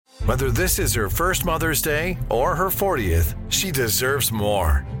Whether this is her first Mother's Day or her 40th, she deserves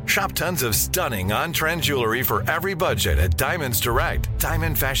more. Shop tons of stunning on-trend jewelry for every budget at Diamonds Direct.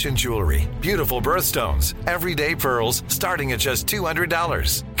 Diamond fashion jewelry, beautiful birthstones, everyday pearls starting at just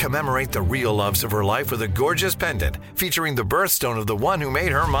 $200. Commemorate the real loves of her life with a gorgeous pendant featuring the birthstone of the one who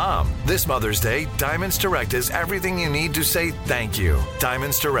made her mom. This Mother's Day, Diamonds Direct is everything you need to say thank you.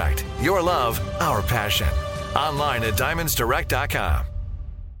 Diamonds Direct, your love, our passion. Online at diamondsdirect.com.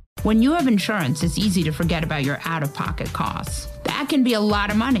 When you have insurance, it's easy to forget about your out-of-pocket costs. That can be a lot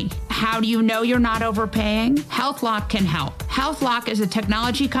of money. How do you know you're not overpaying? HealthLock can help. HealthLock is a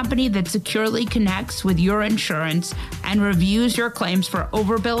technology company that securely connects with your insurance and reviews your claims for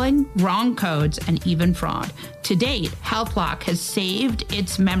overbilling, wrong codes, and even fraud. To date, HealthLock has saved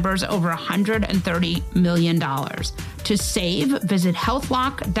its members over $130 million. To save, visit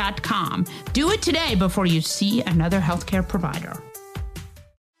healthlock.com. Do it today before you see another healthcare provider.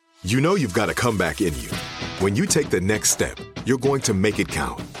 You know you've got a comeback in you. When you take the next step, you're going to make it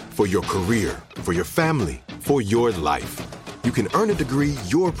count. For your career, for your family, for your life. You can earn a degree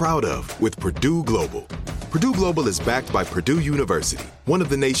you're proud of with Purdue Global. Purdue Global is backed by Purdue University, one of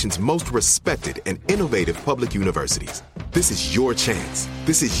the nation's most respected and innovative public universities. This is your chance.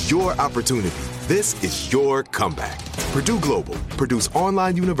 This is your opportunity. This is your comeback. Purdue Global, Purdue's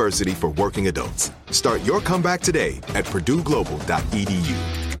online university for working adults. Start your comeback today at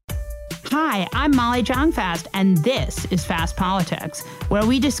purdueglobal.edu. Hi, I'm Molly Jongfast, and this is Fast Politics, where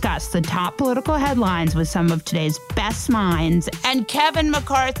we discuss the top political headlines with some of today's best minds. And Kevin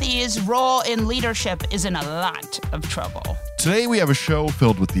McCarthy's role in leadership is in a lot of trouble. Today we have a show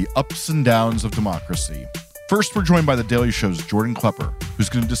filled with the ups and downs of democracy. First, we're joined by The Daily Show's Jordan Klepper, who's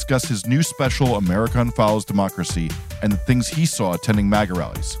going to discuss his new special, America Unfollows Democracy, and the things he saw attending MAGA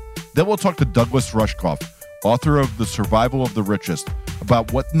rallies. Then we'll talk to Douglas Rushkoff, author of The Survival of the Richest,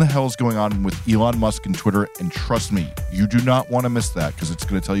 about what in the hell is going on with Elon Musk and Twitter. And trust me, you do not want to miss that because it's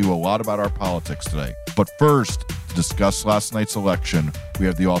going to tell you a lot about our politics today. But first, to discuss last night's election, we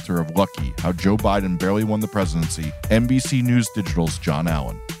have the author of Lucky, How Joe Biden Barely Won the Presidency, NBC News Digital's John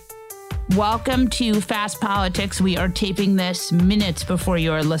Allen. Welcome to Fast Politics. We are taping this minutes before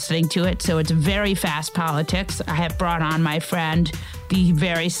you are listening to it, so it's very fast politics. I have brought on my friend, the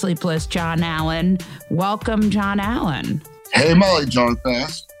very sleepless John Allen. Welcome, John Allen. Hey, Molly, John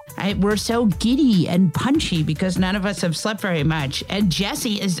Fast. We're so giddy and punchy because none of us have slept very much. And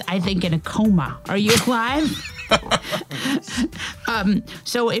Jesse is, I think, in a coma. Are you alive?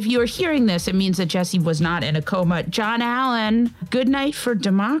 So if you're hearing this, it means that Jesse was not in a coma. John Allen, good night for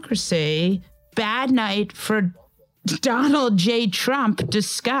democracy. Bad night for Donald J. Trump.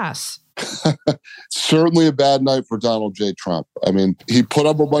 Discuss. Certainly a bad night for Donald J. Trump. I mean, he put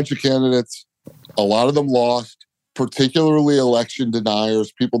up a bunch of candidates. A lot of them lost, particularly election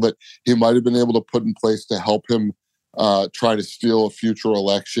deniers, people that he might have been able to put in place to help him try to steal a future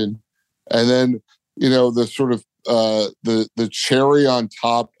election. And then, you know, the sort of the cherry on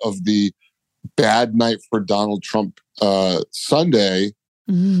top of the bad night for Donald Trump Sunday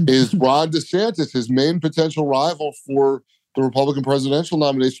is Ron DeSantis, his main potential rival for the Republican presidential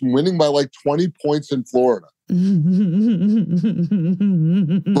nomination, winning by like 20 points in Florida. Ron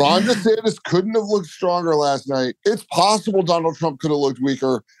DeSantis couldn't have looked stronger last night. It's possible Donald Trump could have looked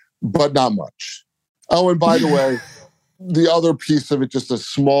weaker, but not much. Oh, and by the way, the other piece of it, just a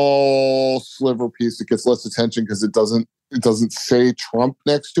small sliver piece that gets less attention because it doesn't say Trump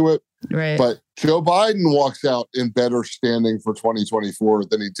next to it. Right. But Joe Biden walks out in better standing for 2024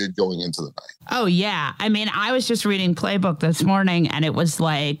 than he did going into the night. Oh, yeah. I mean, I was just reading Playbook this morning, and it was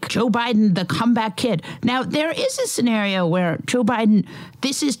like Joe Biden, the comeback kid. Now, there is a scenario where Joe Biden,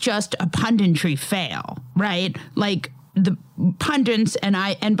 this is just a punditry fail, right? Like, the pundits, and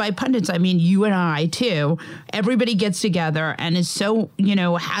by pundits, I mean you and I too, everybody gets together and is so, you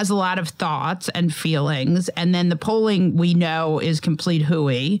know, has a lot of thoughts and feelings. And then the polling we know is complete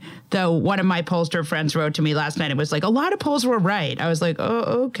hooey. Though one of my pollster friends wrote to me last night, it was like, a lot of polls were right. I was like,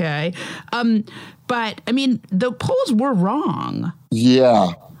 oh, okay. But I mean, the polls were wrong.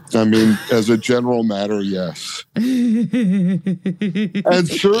 Yeah. I mean, as a general matter, yes. And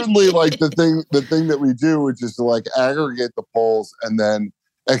certainly, like, the thing that we do, which is to like aggregate the polls and then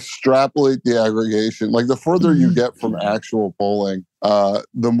extrapolate the aggregation. Like, the further you get from actual polling,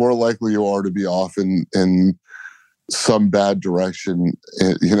 the more likely you are to be off in some bad direction.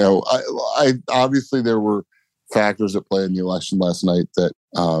 You know, I obviously there were factors at play in the election last night that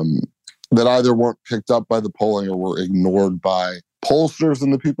that either weren't picked up by the polling or were ignored by pollsters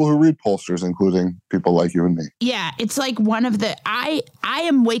and the people who read pollsters, including people like you and me. Yeah, it's like one of the, I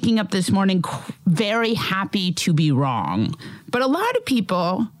am waking up this morning very happy to be wrong. But a lot of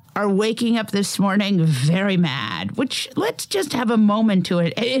people are waking up this morning very mad, which let's just have a moment to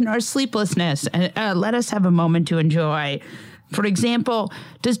it in our sleeplessness. Let us have a moment to enjoy. For example,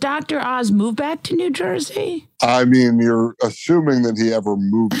 does Dr. Oz move back to New Jersey? I mean, you're assuming that he ever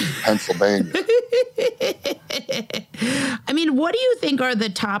moved to Pennsylvania. I mean, what do you think are the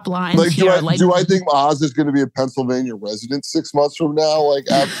top lines like, here? Do I think Oz is going to be a Pennsylvania resident 6 months from now? Like,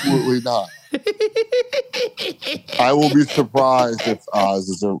 absolutely not. I will be surprised if Oz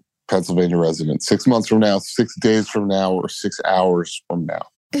is a Pennsylvania resident 6 months from now, 6 days from now, or 6 hours from now.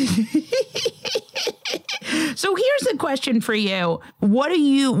 So here's a question for you. What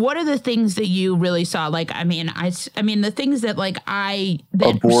are the things that you really saw? Like, I mean, the things that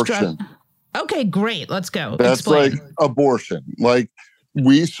abortion. Okay, great. Let's go. That's Explain. like abortion. Like,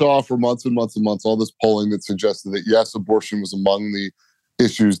 we saw for months and months and months all this polling that suggested that, yes, abortion was among the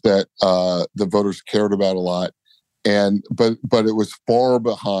issues that the voters cared about a lot. But it was far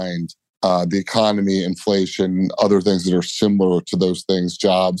behind the economy, inflation, other things that are similar to those things,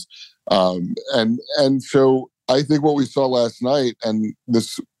 jobs. And so I think what we saw last night, and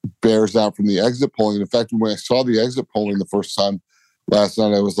this bears out from the exit polling. In fact, when I saw the exit polling the first time last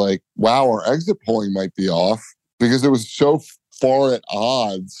night, I was like, wow, our exit polling might be off, because it was so far at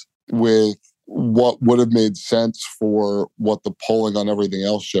odds with what would have made sense for what the polling on everything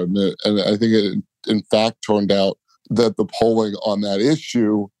else showed. And I think it, in fact, turned out that the polling on that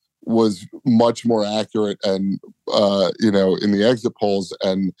issue was much more accurate and, in the exit polls,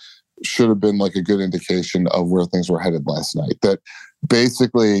 and should have been like a good indication of where things were headed last night. That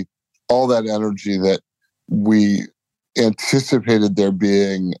basically all that energy that we anticipated there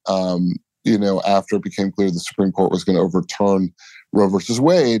being, after it became clear the Supreme Court was going to overturn Roe versus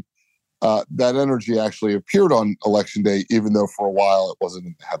Wade, that energy actually appeared on Election Day, even though for a while it wasn't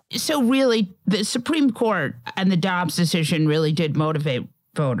in the headlines. So really, the Supreme Court and the Dobbs decision really did motivate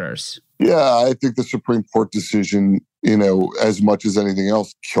voters. Yeah, I think the Supreme Court decision, as much as anything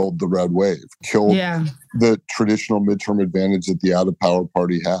else, killed the red wave, killed the traditional midterm advantage that the out-of-power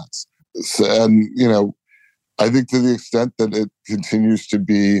party has. So, and, I think to the extent that it continues to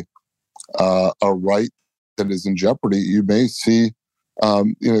be a right that is in jeopardy, you may see,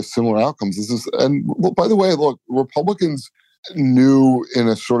 similar outcomes. By the way, look, Republicans knew in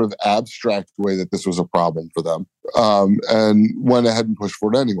a sort of abstract way that this was a problem for them, and went ahead and pushed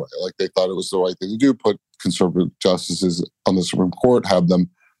for it anyway. Like, they thought it was the right thing to do, put conservative justices on the Supreme Court, have them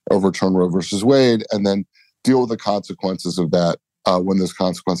overturn Roe versus Wade, and then deal with the consequences of that when those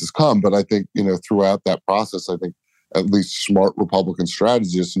consequences come. But I think, throughout that process, I think at least smart Republican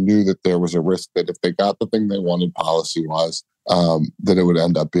strategists knew that there was a risk that if they got the thing they wanted policy-wise, that it would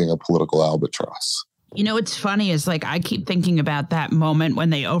end up being a political albatross. What's funny is, like, I keep thinking about that moment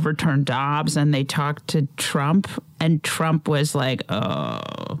when they overturned Dobbs and they talked to Trump, and Trump was like,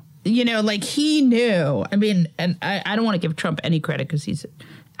 oh, like, he knew. I mean, and I don't want to give Trump any credit because he's an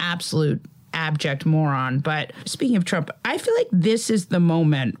absolute abject moron. But speaking of Trump, I feel like this is the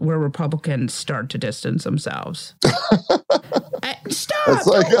moment where Republicans start to distance themselves. Stop!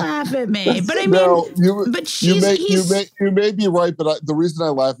 Don't laugh at me. But I mean, you may be right. But the reason I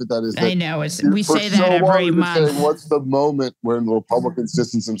laugh at that is that I know we say that every month. What's the moment when Republicans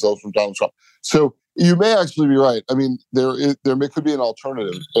distance themselves from Donald Trump? So you may actually be right. I mean, could be an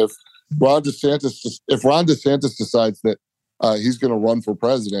alternative if Ron DeSantis decides that he's going to run for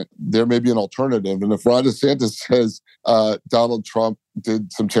president. There may be an alternative, and if Ron DeSantis says Donald Trump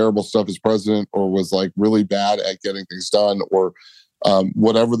did some terrible stuff as president, or was like really bad at getting things done, or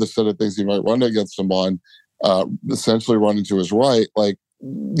whatever the set of things he might run against him on, essentially run into his right. Like,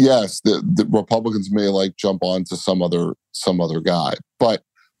 yes, the Republicans may like jump on to some other guy, but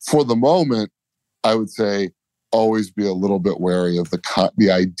for the moment, I would say always be a little bit wary of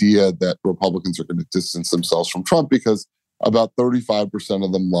the idea that Republicans are going to distance themselves from Trump, because about 35%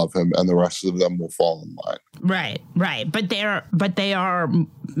 of them love him, and the rest of them will fall in line. Right. But they are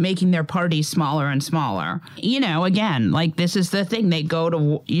making their party smaller and smaller. Again, like, this is the thing. They go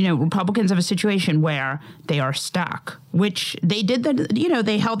to, Republicans have a situation where they are stuck, which they did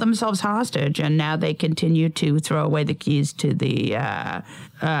they held themselves hostage, and now they continue to throw away the keys to the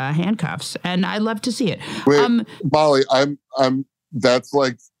handcuffs. And I love to see it. Wait, Molly, that's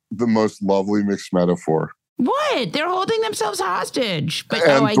like the most lovely mixed metaphor. What? They're holding themselves hostage. But,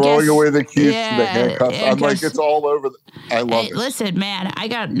 and throwing away the keys to the handcuffs. I'm like, it's all over. I love it. Listen, man, I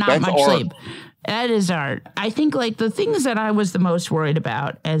got not much sleep. That is art. I think, like, the things that I was the most worried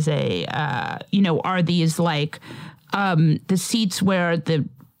about as a, are these, like, the seats where the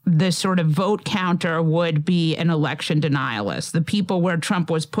the sort of vote counter would be an election denialist, the people where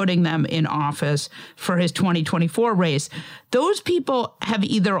Trump was putting them in office for his 2024 race. Those people have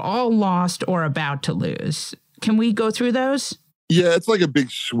either all lost or about to lose. Can we go through those? Yeah, it's like a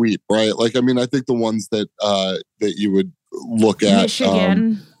big sweep, right? Like, I mean, I think the ones that that you would look at,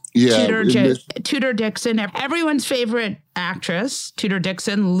 Michigan. Yeah, Tudor Dixon, everyone's favorite actress. Tudor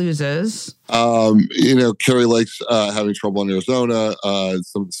Dixon loses. Kerry Lake's having trouble in Arizona.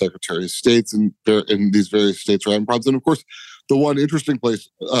 Some of the Secretary of States in these various states are having problems. And of course, the one interesting place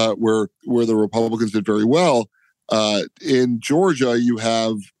where the Republicans did very well in Georgia, you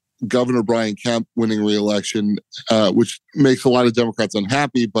have Governor Brian Kemp winning re-election, which makes a lot of Democrats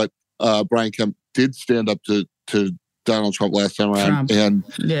unhappy. But Brian Kemp did stand up to Donald Trump last time around, and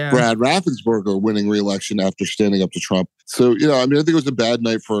Brad Raffensperger winning re-election after standing up to Trump. So, I think it was a bad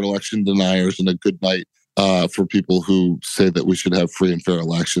night for election deniers and a good night for people who say that we should have free and fair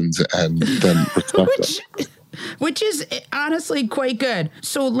elections and then respect them. Which is honestly quite good.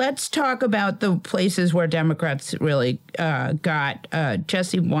 So let's talk about the places where Democrats really got.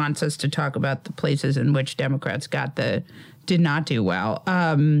 Jesse wants us to talk about the places in which Democrats did not do well.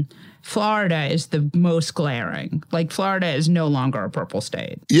 Florida is the most glaring. Like, Florida is no longer a purple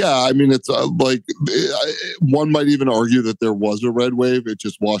state. Yeah, I mean, it's one might even argue that there was a red wave. It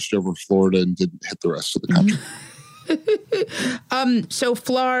just washed over Florida and didn't hit the rest of the country. So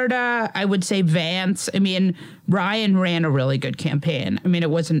Florida, I would say Vance. I mean, Ryan ran a really good campaign. I mean, it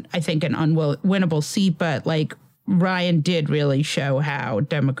wasn't, I think, an unwinnable seat, but like, Ryan did really show how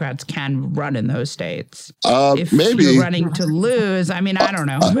Democrats can run in those states. If maybe you're running to lose, I mean, I don't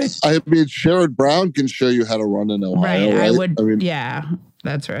know. I mean, Sherrod Brown can show you how to run in Ohio. Right? Yeah,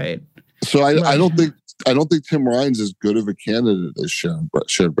 that's right. So I don't think Tim Ryan's as good of a candidate as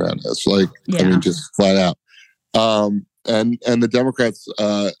Sherrod Brown is. Like, I mean, just flat out. And the Democrats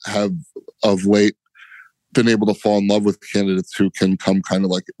have of late been able to fall in love with candidates who can come kind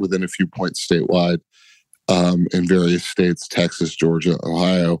of like within a few points statewide. In various states, Texas, Georgia,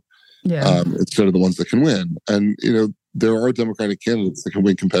 Ohio, instead of the ones that can win. And, there are Democratic candidates that can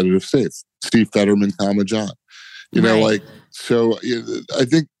win competitive states. Steve Fetterman, Kama John. So I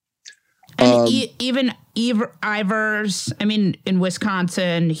think... even Ivers, I mean, in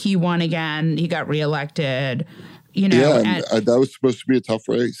Wisconsin, he won again. He got reelected. That was supposed to be a tough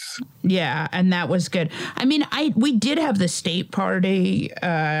race. Yeah, and that was good. I mean, we did have the state party,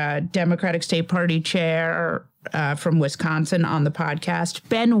 Democratic state party chair from Wisconsin on the podcast,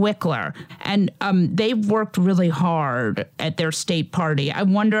 Ben Wickler, and they've worked really hard at their state party. I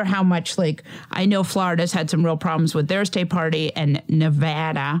wonder how much, I know Florida's had some real problems with their state party, and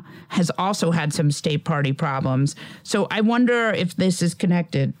Nevada has also had some state party problems. So I wonder if this is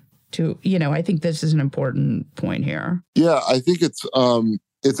connected to, I think this is an important point here. Yeah, I think it's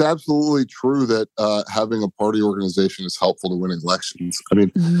absolutely true that having a party organization is helpful to winning elections. I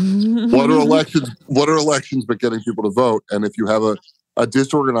mean, what are elections but getting people to vote? And if you have a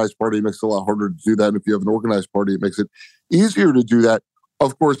disorganized party, it makes it a lot harder to do that. And if you have an organized party, it makes it easier to do that.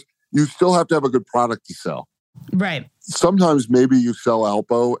 Of course, you still have to have a good product to sell. Right. Sometimes maybe you sell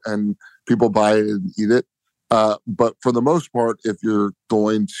Alpo and people buy it and eat it. But for the most part, if you're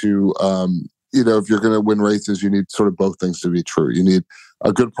going to, if you're going to win races, you need sort of both things to be true. You need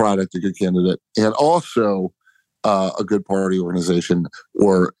a good product, a good candidate, and also a good party organization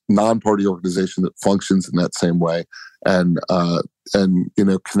or non-party organization that functions in that same way and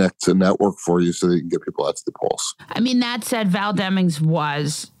connects a network for you so that you can get people out to the polls. I mean, that said, Val Demings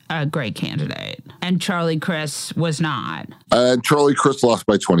was a great candidate, and Charlie Crist was not. And Charlie Crist lost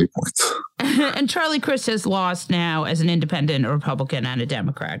by 20 points. And Charlie Crist has lost now as an independent, a Republican, and a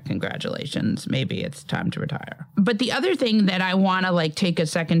Democrat. Congratulations. Maybe it's time to retire. But the other thing that I want to take a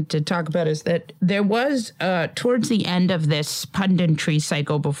second to talk about is that there was, towards the end of this punditry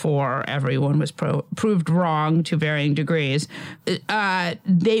cycle before everyone was proved wrong to varying degrees,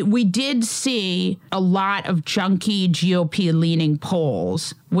 we did see a lot of junky GOP-leaning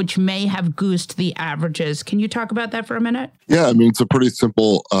polls, which may have goosed the averages. Can you talk about that for a minute? Yeah, I mean, it's a pretty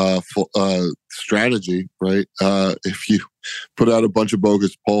simple strategy, right? If you put out a bunch of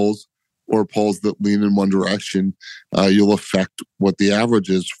bogus polls or polls that lean in one direction, you'll affect what the average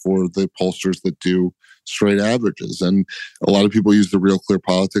is for the pollsters that do straight averages. And a lot of people use the Real Clear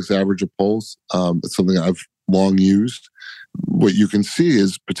Politics average of polls. It's something I've long used. What you can see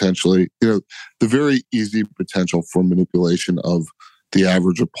is potentially, the very easy potential for manipulation of the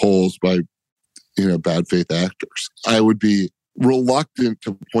average of polls by, bad faith actors. I would be reluctant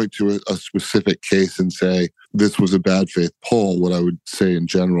to point to a specific case and say this was a bad faith poll. What I would say in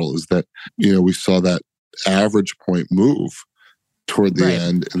general is that, we saw that average point move toward the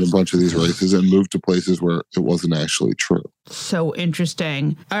end in a bunch of these races and moved to places where it wasn't actually true. So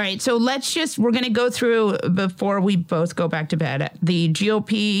interesting. All right. So we're going to go through, before we both go back to bed, the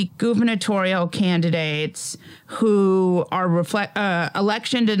GOP gubernatorial candidates who are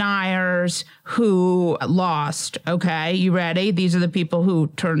election deniers who lost. Okay. You ready? These are the people who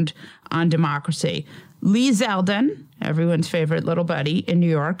turned on democracy. Lee Zeldin, everyone's favorite little buddy in New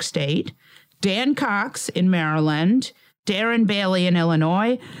York State. Dan Cox in Maryland. Darren Bailey in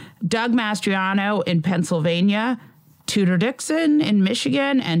Illinois, Doug Mastriano in Pennsylvania, Tudor Dixon in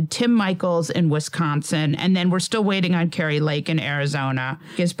Michigan, and Tim Michels in Wisconsin. And then we're still waiting on Kerry Lake in Arizona.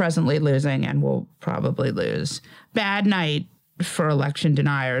 He's presently losing and will probably lose. Bad night for election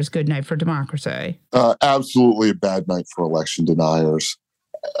deniers. Good night for democracy. Absolutely a bad night for election deniers.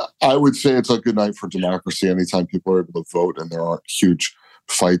 I would say it's a good night for democracy anytime people are able to vote and there aren't huge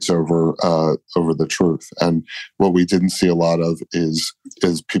fights over the truth. And what we didn't see a lot of is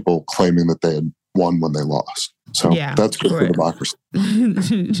people claiming that they had won when they lost. So that's good for democracy.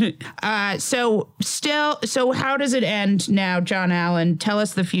 So how does it end now, John Allen? Tell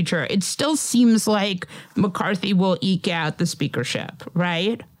us the future. It still seems like McCarthy will eke out the speakership,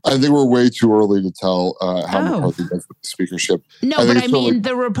 right? I think we're way too early to tell how McCarthy does with the speakership. No, I mean,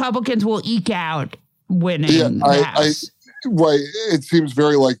 the Republicans will eke out winning the House. Right. It seems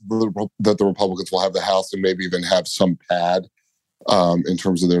very likely that the Republicans will have the House and maybe even have some pad in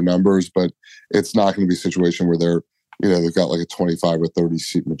terms of their numbers, but it's not going to be a situation where they've got like a 25 or 30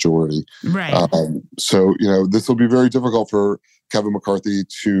 seat majority. Right. So this will be very difficult for Kevin McCarthy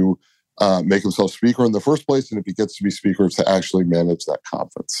to make himself speaker in the first place, and if he gets to be speaker, to actually manage that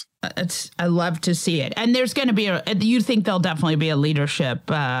conference. I love to see it. And there's going to be you think there'll definitely be a leadership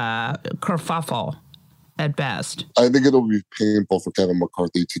kerfuffle at best. I think it'll be painful for Kevin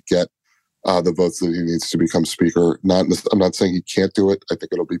McCarthy to get the votes that he needs to become speaker. I'm not saying he can't do it. I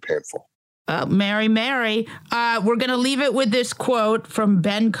think it'll be painful. Mary. We're going to leave it with this quote from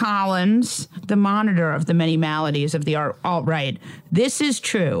Ben Collins, the monitor of the many maladies of the alt-right. This is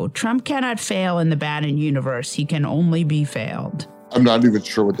true. Trump cannot fail in the Bannon universe. He can only be failed. I'm not even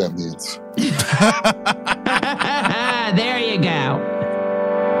sure what that means. There you go.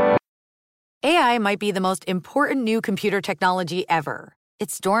 AI might be the most important new computer technology ever.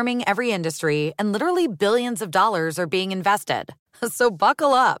 It's storming every industry, and literally billions of dollars are being invested. So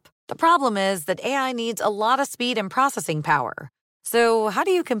buckle up. The problem is that AI needs a lot of speed and processing power. So how do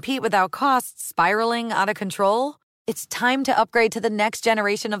you compete without costs spiraling out of control? It's time to upgrade to the next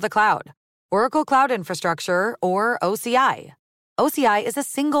generation of the cloud. Oracle Cloud Infrastructure, or OCI. OCI is a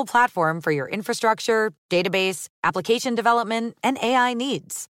single platform for your infrastructure, database, application development, and AI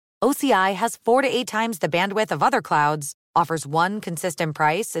needs. OCI has 4 to 8 times the bandwidth of other clouds, offers one consistent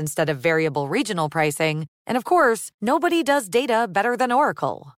price instead of variable regional pricing, and of course, nobody does data better than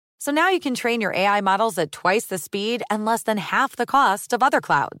Oracle. So now you can train your AI models at twice the speed and less than half the cost of other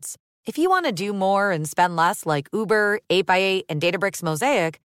clouds. If you want to do more and spend less like Uber, 8x8, and Databricks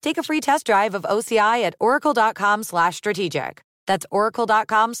Mosaic, take a free test drive of OCI at oracle.com/strategic. That's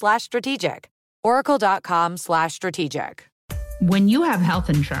oracle.com/strategic. Oracle.com/strategic. When you have health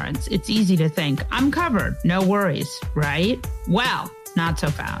insurance, it's easy to think, I'm covered, no worries, right? Well, not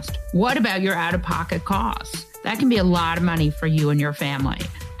so fast. What about your out-of-pocket costs? That can be a lot of money for you and your family.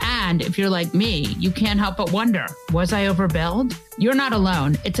 And if you're like me, you can't help but wonder, was I overbilled? You're not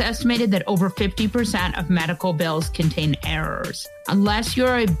alone. It's estimated that over 50% of medical bills contain errors. Unless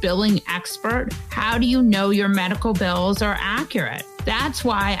you're a billing expert, how do you know your medical bills are accurate? That's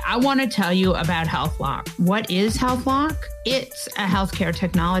why I want to tell you about HealthLock. What is HealthLock? It's a healthcare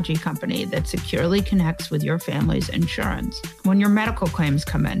technology company that securely connects with your family's insurance. When your medical claims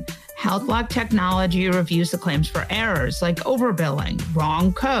come in, HealthLock technology reviews the claims for errors like overbilling,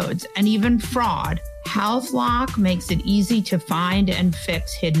 wrong codes, and even fraud. HealthLock makes it easy to find and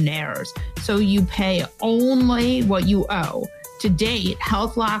fix hidden errors, so you pay only what you owe. To date,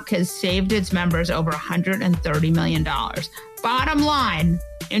 HealthLock has saved its members over $130 million. Bottom line,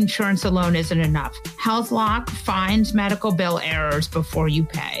 insurance alone isn't enough. HealthLock finds medical bill errors before you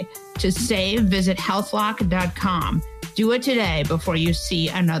pay. To save, visit healthlock.com. Do it today before you see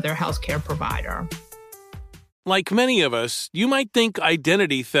another healthcare provider. Like many of us, you might think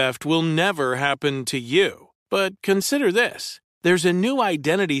identity theft will never happen to you. But consider this. There's a new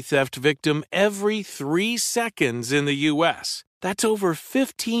identity theft victim every 3 seconds in the U.S. That's over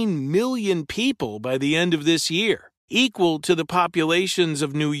 15 million people by the end of this year, equal to the populations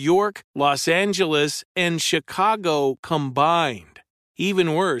of New York, Los Angeles, and Chicago combined.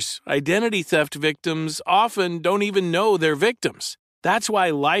 Even worse, identity theft victims often don't even know they're victims. That's why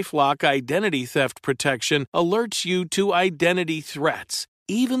LifeLock Identity Theft Protection alerts you to identity threats,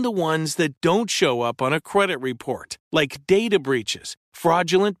 even the ones that don't show up on a credit report, like data breaches,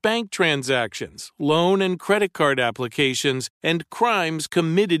 fraudulent bank transactions, loan and credit card applications, and crimes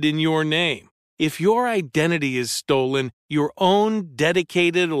committed in your name. If your identity is stolen, your own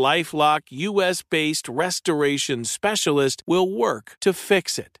dedicated LifeLock US-based restoration specialist will work to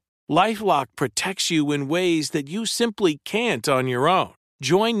fix it. LifeLock protects you in ways that you simply can't on your own.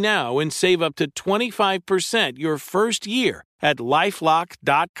 Join now and save up to 25% your first year at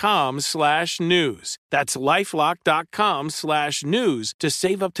LifeLock.com/news. That's LifeLock.com/news to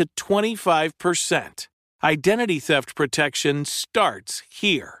save up to 25%. Identity theft protection starts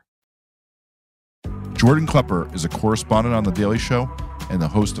here. Jordan Klepper is a correspondent on The Daily Show and the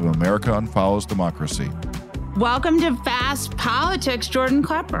host of America Unfollows Democracy. Welcome to Fast Politics, Jordan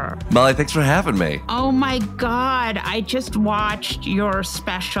Klepper. Molly, thanks for having me. Oh my God, I just watched your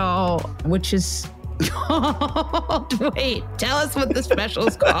special, which is called, wait, tell us what the special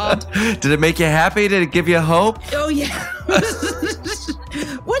is called. Did it make you happy? Did it give you hope? Oh yeah.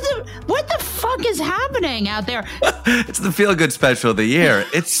 What the fuck is happening out there? It's the feel-good special of the year.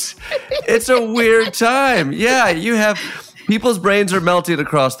 It's a weird time. Yeah, you have people's brains are melting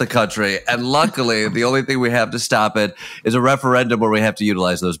across the country, and luckily, the only thing we have to stop it is a referendum where we have to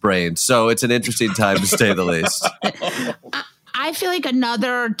utilize those brains. So it's an interesting time to say the least. I feel like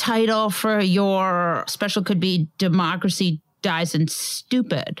another title for your special could be Democracy Dies in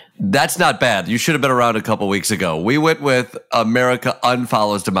Stupid. That's not bad. You should have been around a couple weeks ago. We went with America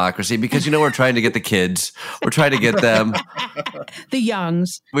Unfollows Democracy because, we're trying to get the kids. We're trying to get them. The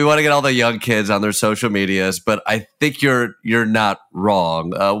youngs. We want to get all the young kids on their social medias, but I think you're not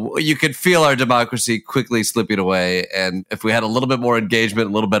wrong. You could feel our democracy quickly slipping away, and if we had a little bit more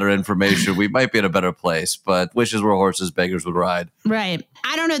engagement, a little better information, we might be in a better place, but wishes were horses, beggars would ride. Right.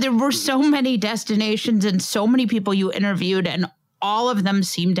 I don't know. There were so many destinations and so many people you interviewed, and all of them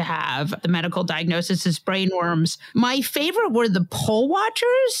seem to have the medical diagnosis as brainworms. My favorite were the poll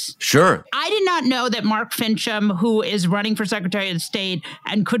watchers. Sure. I did not know that Mark Fincham, who is running for Secretary of State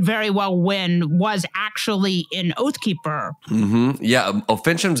and could very well win, was actually an Oath Keeper. Mm-hmm. Yeah,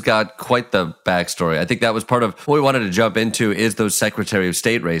 Fincham's got quite the backstory. I think that was part of what we wanted to jump into is those Secretary of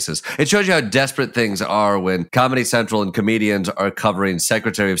State races. It shows you how desperate things are when Comedy Central and comedians are covering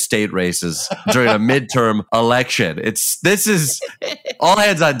Secretary of State races during a midterm election. This is all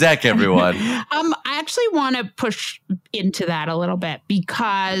hands on deck, everyone. I actually want to push into that a little bit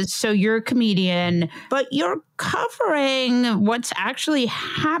because so you're a comedian, but you're covering what's actually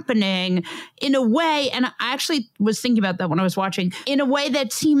happening in a way, and I actually was thinking about that when I was watching, in a way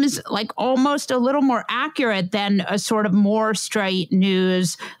that seems like almost a little more accurate than a sort of more straight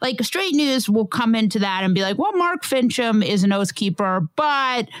news. Like straight news will come into that and be like, well, Mark Fincham is an Oath Keeper,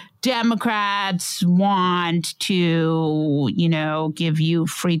 but Democrats want to, give you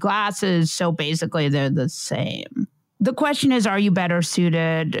free glasses. So basically they're the same. The question is, are you better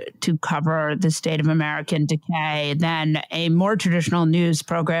suited to cover the state of American decay than a more traditional news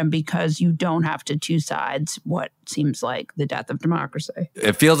program because you don't have to two sides what seems like the death of democracy?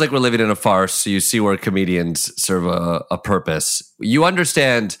 It feels like we're living in a farce. So you see where comedians serve a purpose. You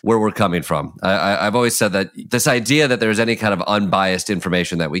understand where we're coming from. I've always said that this idea that there's any kind of unbiased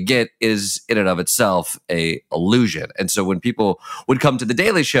information that we get is in and of itself a illusion. And so when people would come to The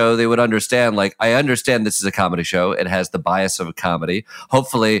Daily Show, they would understand, like, I understand this is a comedy show. It has the bias of a comedy.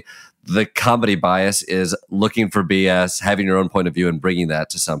 Hopefully, the comedy bias is looking for BS, having your own point of view and bringing that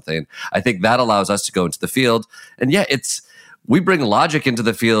to something. I think that allows us to go into the field. And yeah, we bring logic into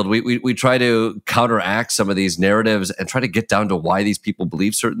the field. We try to counteract some of these narratives and try to get down to why these people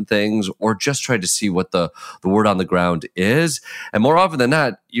believe certain things, or just try to see what the word on the ground is. And more often than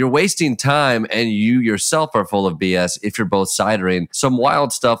not, you're wasting time, and you yourself are full of BS if you're both siding some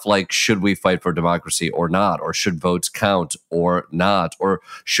wild stuff like, should we fight for democracy or not? Or should votes count or not? Or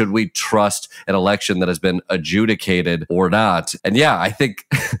should we trust an election that has been adjudicated or not? And yeah, I think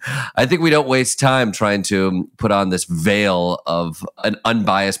we don't waste time trying to put on this veil of an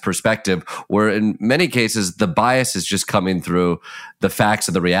unbiased perspective, where in many cases the bias is just coming through the facts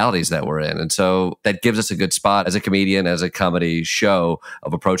and the realities that we're in. And so that gives us a good spot as a comedian, as a comedy show,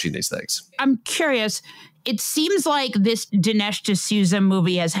 of approaching these things. I'm curious. It seems like this Dinesh D'Souza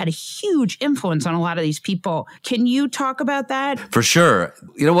movie has had a huge influence on a lot of these people. Can you talk about that? For sure.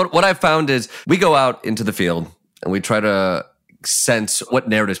 What I've found is we go out into the field and we try to sense what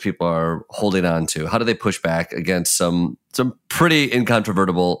narratives people are holding on to. How do they push back against some some pretty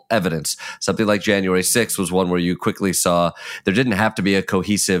incontrovertible evidence. Something like January 6th was one where you quickly saw there didn't have to be a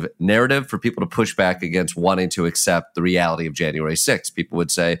cohesive narrative for people to push back against wanting to accept the reality of January 6th. People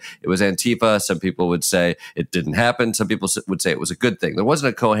would say it was Antifa. Some people would say it didn't happen. Some people would say it was a good thing. There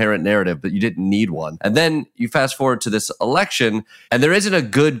wasn't a coherent narrative, but you didn't need one. And then you fast forward to this election, and there isn't a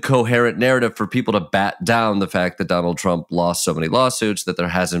good coherent narrative for people to bat down the fact that Donald Trump lost so many lawsuits, that there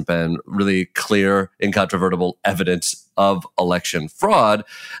hasn't been really clear, incontrovertible evidence of election fraud.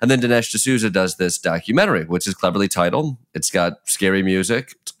 And then Dinesh D'Souza does this documentary, which is cleverly titled. It's got scary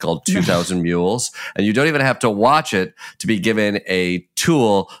music. It's called 2000 Mules. And you don't even have to watch it to be given a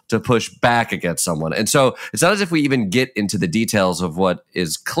tool to push back against someone. And so it's not as if we even get into the details of what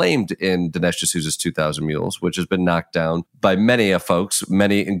is claimed in Dinesh D'Souza's 2000 Mules, which has been knocked down by many folks,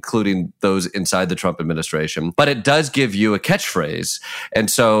 many including those inside the Trump administration. But it does give you a catchphrase. And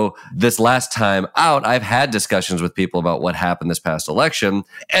so this last time out, I've had discussions with people about what happened this past election,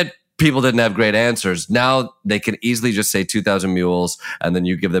 and people didn't have great answers. Now they can easily just say 2000 mules, and then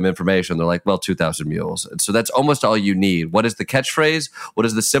you give them information. They're like, well, 2000 mules. And so that's almost all you need. What is the catchphrase? What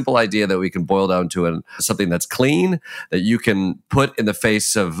is the simple idea that we can boil down to something that's clean, that you can put in the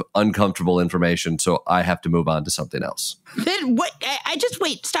face of uncomfortable information, so I have to move on to something else? Then what?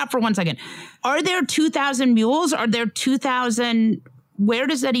 Stop for 1 second. Are there 2000 mules? Are there 2000... Where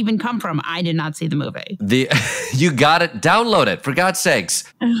does that even come from? I did not see the movie. You got it. Download it, for God's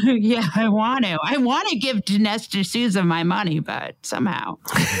sakes. Yeah, I want to. I want to give Dinesh D'Souza my money, but somehow.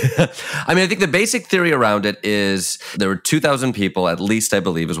 I mean, I think the basic theory around it is there were 2,000 people, at least I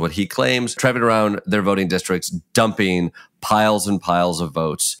believe is what he claims, traveling around their voting districts, dumping piles and piles of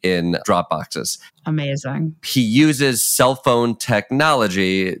votes in drop boxes. Amazing. He uses cell phone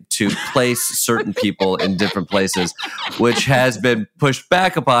technology to place certain people in different places, which has been pushed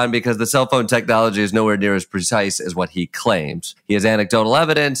back upon because the cell phone technology is nowhere near as precise as what he claims. He has anecdotal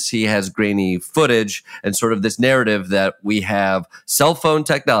evidence, he has grainy footage, and sort of this narrative that we have cell phone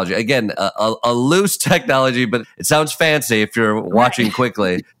technology. Again, a loose technology, but it sounds fancy if you're watching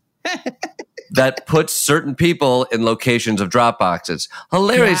quickly. That puts certain people in locations of drop boxes.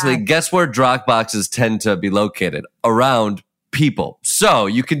 Hilariously, guess where drop boxes tend to be located? Around people. So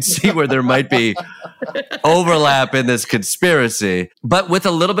you can see where there might be overlap in this conspiracy. But with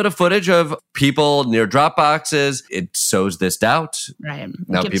a little bit of footage of people near drop boxes, it sows this doubt. Right.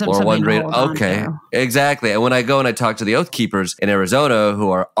 Now people are wondering, okay, exactly. And when I go and I talk to the Oath Keepers in Arizona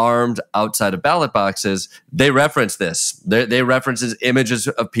who are armed outside of ballot boxes, they reference this. They reference images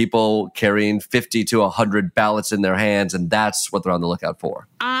of people carrying 50 to 100 ballots in their hands, and that's what they're on the lookout for.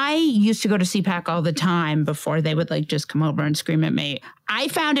 I used to go to CPAC all the time before they would just come over and scream at me. I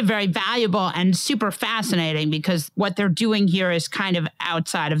found it very valuable and super fascinating because what they're doing here is kind of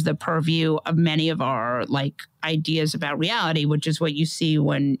outside of the purview of many of our ideas about reality, which is what you see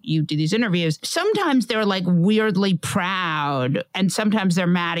when you do these interviews. Sometimes they're weirdly proud and sometimes they're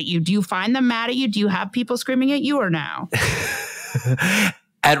mad at you. Do you find them mad at you? Do you have people screaming at you or no?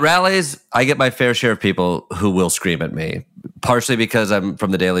 At rallies, I get my fair share of people who will scream at me, partially because I'm from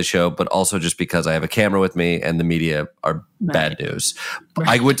The Daily Show, but also just because I have a camera with me and the media are bad news.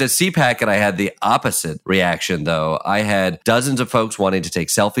 Right. I went to CPAC and I had the opposite reaction, though. I had dozens of folks wanting to take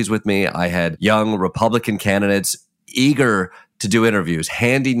selfies with me. I had young Republican candidates eager to do interviews,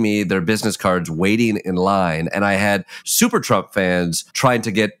 handing me their business cards, waiting in line. And I had Super Trump fans trying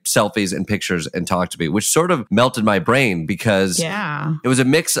to get selfies and pictures and talk to me, which sort of melted my brain because it was a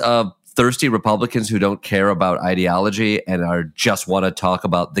mix of thirsty Republicans who don't care about ideology and just want to talk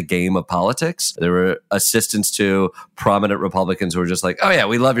about the game of politics. There were assistants to prominent Republicans who were just like, oh yeah,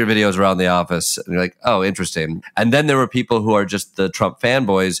 we love your videos around the office. And you're like, oh, interesting. And then there were people who are just the Trump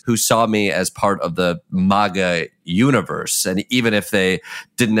fanboys who saw me as part of the MAGA universe. And even if they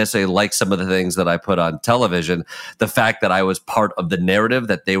didn't necessarily like some of the things that I put on television, the fact that I was part of the narrative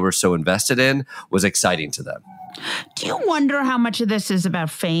that they were so invested in was exciting to them. Do you wonder how much of this is about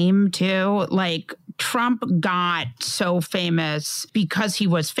fame, too? Trump got so famous because he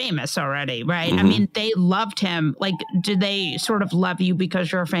was famous already, right? Mm-hmm. I mean, they loved him. Do they sort of love you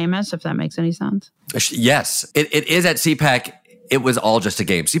because you're famous, if that makes any sense? Yes. It is at CPAC. It was all just a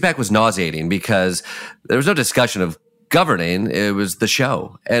game. CPAC was nauseating because there was no discussion of governing. It was the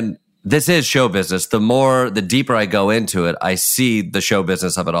show. And this is show business. The deeper I go into it, I see the show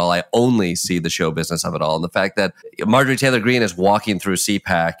business of it all. I only see the show business of it all. And the fact that Marjorie Taylor Greene is walking through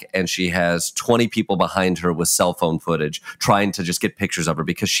CPAC and she has 20 people behind her with cell phone footage trying to just get pictures of her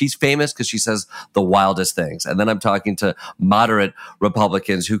because she's famous because she says the wildest things. And then I'm talking to moderate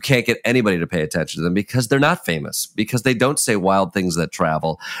Republicans who can't get anybody to pay attention to them because they're not famous, because they don't say wild things that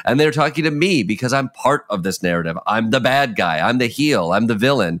travel. And they're talking to me because I'm part of this narrative. I'm the bad guy. I'm the heel. I'm the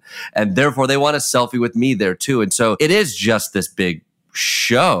villain. And therefore, they want a selfie with me there, too. And so it is just this big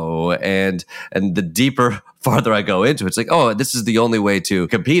show. And the deeper, farther I go into it, it's like, oh, this is the only way to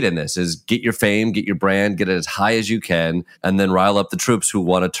compete in this is get your fame, get your brand, get it as high as you can, and then rile up the troops who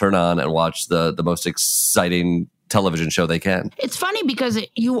want to turn on and watch the most exciting television show they can. It's funny because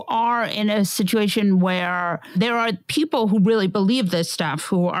you are in a situation where there are people who really believe this stuff,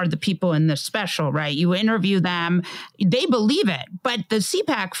 who are the people in this special, right? You interview them, they believe it, but the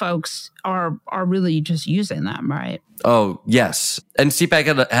CPAC folks are really just using them, right? Oh, yes. And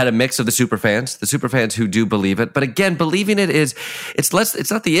CPAC had a mix of the superfans who do believe it. But again, believing it it's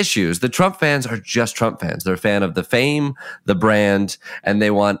not the issues. The Trump fans are just Trump fans. They're a fan of the fame, the brand, and they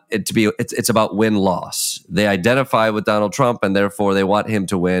want it to be, it's about win-loss. They identify with Donald Trump and therefore they want him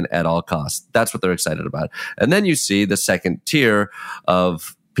to win at all costs. That's what they're excited about. And then you see the second tier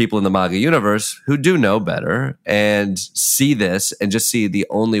of people in the MAGA universe who do know better and see this and just see the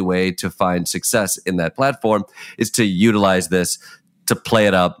only way to find success in that platform is to utilize this to play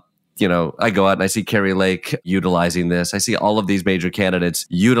it up. You know, I go out and I see Carrie Lake utilizing this. I see all of these major candidates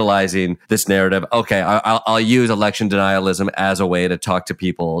utilizing this narrative. Okay, I'll use election denialism as a way to talk to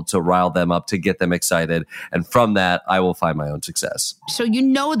people, to rile them up, to get them excited. And from that, I will find my own success. So you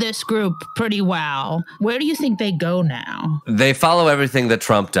know this group pretty well. Where do you think they go now? They follow everything that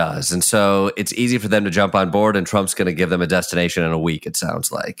Trump does. And so it's easy for them to jump on board, and Trump's going to give them a destination in a week, it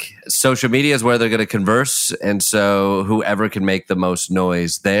sounds like. Social media is where they're going to converse. And so whoever can make the most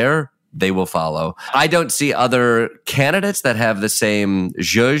noise there, they will follow. I don't see other candidates that have the same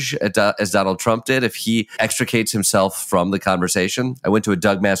zhuzh as Donald Trump did if he extricates himself from the conversation. I went to a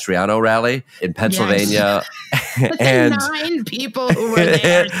Doug Mastriano rally in Pennsylvania. Yes. And 9 people who were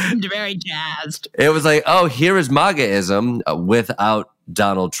there seemed very jazzed. It was like, oh, here is MAGAism without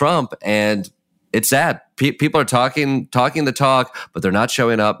Donald Trump. And it's sad. People are talking the talk, but they're not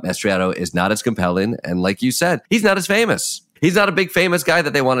showing up. Mastriano is not as compelling. And like you said, he's not as famous. He's not a big famous guy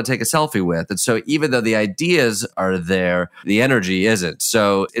that they want to take a selfie with. And so even though the ideas are there, the energy isn't.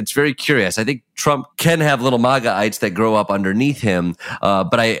 So it's very curious. I think Trump can have little MAGAites that grow up underneath him.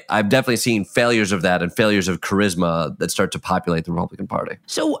 But I've definitely seen failures of that and failures of charisma that start to populate the Republican Party.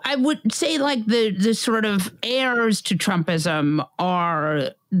 So I would say like the sort of heirs to Trumpism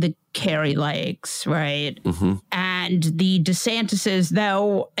are the Carrie Lakes, right? Mm-hmm. And the DeSantis's,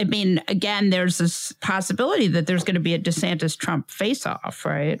 though, I mean, again, there's this possibility that there's going to be a DeSantis-Trump face-off,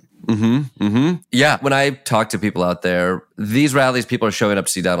 right? Mm-hmm. Mm-hmm. Yeah. When I talk to people out there, these rallies, people are showing up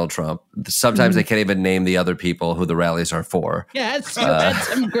to see Donald Trump. Sometimes they can't even name the other people who the rallies are for. Yes, that's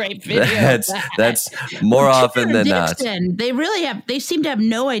some great videos. That's more often than Dixon, not. They really have. They seem to have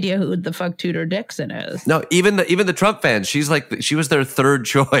no idea who the fuck Tudor Dixon is. No, even the Trump fans. She was their third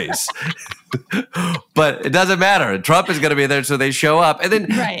choice. But it doesn't matter. Trump is going to be there, so they show up. And then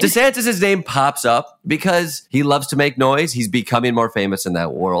DeSantis' name pops up because he loves to make noise. He's becoming more famous in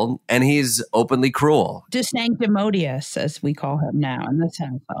that world, and he's openly cruel. DeSanctimonious, as we call him now in this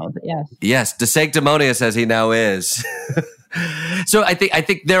household. Yes. Yes, DeSanctimonious as he now is. So I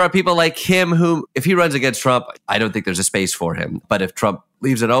think there are people like him who, if he runs against Trump, I don't think there's a space for him. But if Trump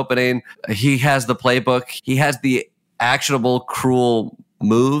leaves an opening, he has the playbook. He has the actionable, cruel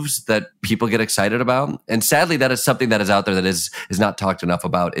moves that people get excited about. And sadly, that is something that is out there that is not talked enough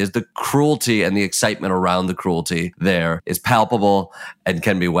about, is the cruelty and the excitement around the cruelty there is palpable and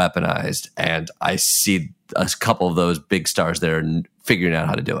can be weaponized. And I see a couple of those big stars there and figuring out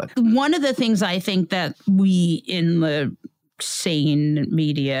how to do it. One of the things I think that we in the sane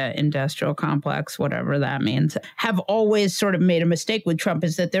media industrial complex, whatever that means, have always sort of made a mistake with Trump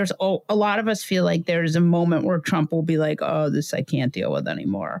is that there's a lot of us feel like there's a moment where Trump will be like, oh, this I can't deal with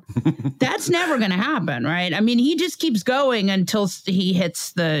anymore. That's never going to happen, right? I mean, he just keeps going until he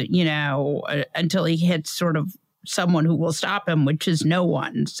hits until he hits sort of someone who will stop him, which is no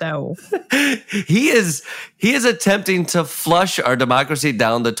one. So he is attempting to flush our democracy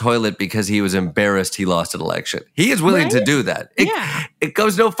down the toilet because he was embarrassed he lost an election. He is willing to do that. It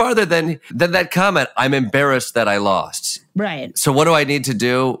goes no farther than that comment, I'm embarrassed that I lost. Right. So what do I need to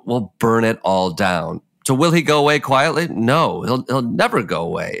do? Well, burn it all down. So will he go away quietly? No, he'll never go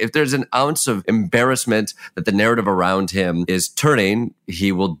away. If there's an ounce of embarrassment that the narrative around him is turning,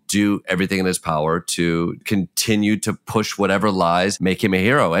 he will do everything in his power to continue to push whatever lies, make him a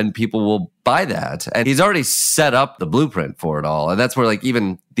hero, and people will buy that. And he's already set up the blueprint for it all. And that's where like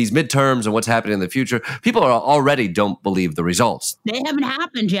even these midterms and what's happening in the future, people already don't believe the results. They haven't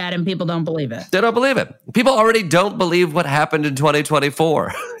happened yet and people don't believe it. They don't believe it. People already don't believe what happened in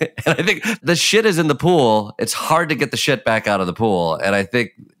 2024. And I think the shit is in the pool. It's hard to get the shit back out of the pool. And I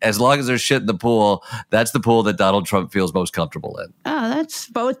think as long as there's shit in the pool, that's the pool that Donald Trump feels most comfortable in. Oh, that's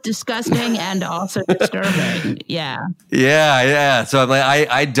both disgusting and also disturbing. Yeah. Yeah. So I'm like,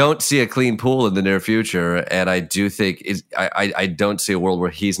 I don't see a clean pool in the near future. And I do think I don't see a world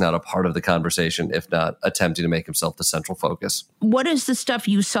where he's not a part of the conversation, if not attempting to make himself the central focus. What is the stuff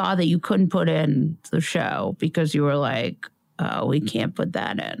you saw that you couldn't put in the show because you were like, oh, we can't put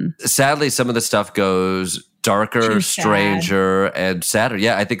that in? Sadly, some of the stuff goes darker, stranger, and sadder.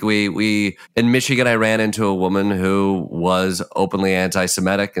 Yeah, I think we in Michigan, I ran into a woman who was openly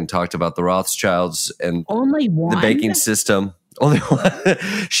anti-Semitic and talked about the Rothschilds and only one? The banking system. Only one.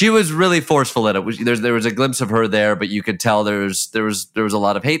 She was really forceful in it. There was a glimpse of her there, but you could tell there was a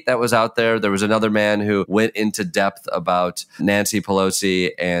lot of hate that was out there. There was another man who went into depth about Nancy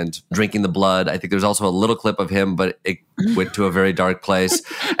Pelosi and drinking the blood. I think there's also a little clip of him, but it went to a very dark place.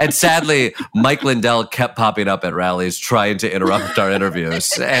 And sadly, Mike Lindell kept popping up at rallies trying to interrupt our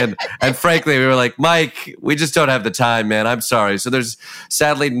interviews. And frankly, we were like, Mike, we just don't have the time, man. I'm sorry. So there's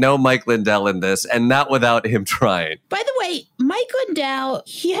sadly no Mike Lindell in this, and not without him trying. By the way, Mike Lindell,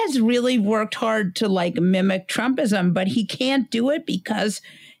 he has really worked hard to like mimic Trumpism, but he can't do it because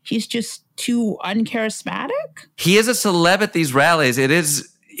he's just too uncharismatic. He is a celeb at these rallies.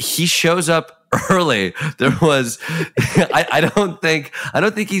 He shows up early. There was, I don't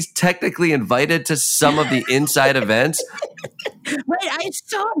think he's technically invited to some of the inside events. Right, I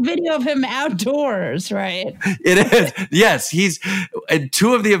saw a video of him outdoors, right? It is. Yes, he's at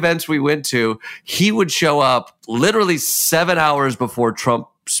two of the events we went to, he would show up literally 7 hours before Trump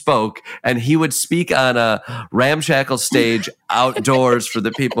spoke, and he would speak on a ramshackle stage outdoors for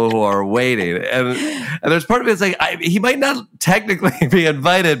the people who are waiting. And there's part of it that's like, he might not technically be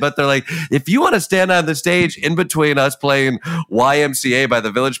invited, but they're like, if you want to stand on the stage in between us playing YMCA by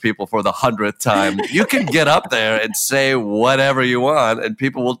the Village People for the 100th time, you can get up there and say whatever you want, and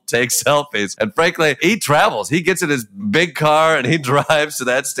people will take selfies. And frankly, he travels. He gets in his big car and he drives to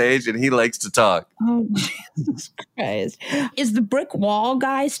that stage, and he likes to talk. Oh, Jesus Christ. Is the brick wall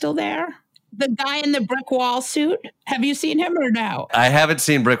guy still there? The guy in the brick wall suit? Have you seen him or no? I haven't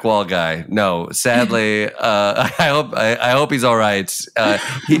seen Brick Wall Guy. No, sadly. I hope he's all right.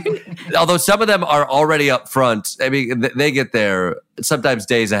 Although some of them are already up front. I mean, they get there sometimes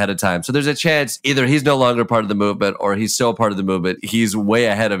days ahead of time. So there's a chance either he's no longer part of the movement or he's still part of the movement. He's way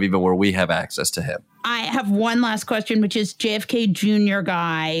ahead of even where we have access to him. I have one last question, which is JFK Jr.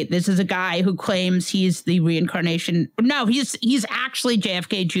 guy. This is a guy who claims he's the reincarnation. No, he's actually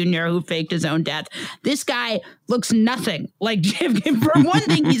JFK Jr. who faked his own death. This guy looks nothing like JFK. For one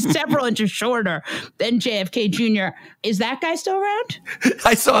thing, he's several inches shorter than JFK Jr. Is that guy still around?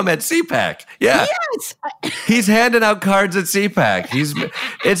 I saw him at CPAC. Yeah. Yes. He's handing out cards at CPAC.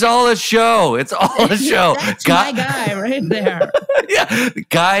 It's all a show. It's all a show. That's my guy right there. Yeah. The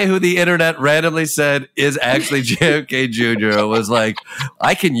guy who the internet randomly said is actually JFK Jr. was like,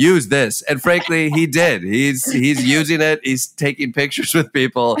 I can use this. And frankly, he did. He's using it. He's taking pictures with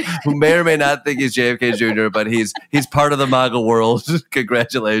people who may or may not think he's JFK Jr., but he's part of the MAGA world.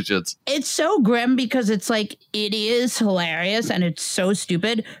 Congratulations. It's so grim because it's like, it is hilarious and it's so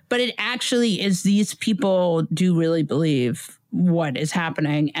stupid, but it actually is. These people do really believe what is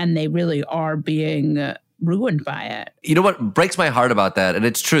happening and they really are being ruined by it. You know what breaks my heart about that? And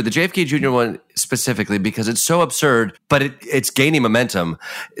it's true. The JFK Jr. one specifically, because it's so absurd, but it's gaining momentum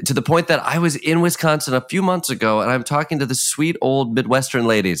to the point that I was in Wisconsin a few months ago and I'm talking to the sweet old Midwestern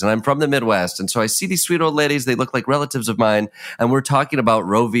ladies, and I'm from the Midwest. And so I see these sweet old ladies, they look like relatives of mine, and we're talking about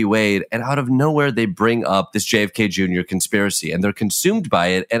Roe v. Wade, and out of nowhere, they bring up this JFK Jr. conspiracy and they're consumed by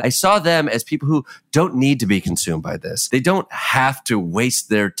it. And I saw them as people who don't need to be consumed by this. They don't have to waste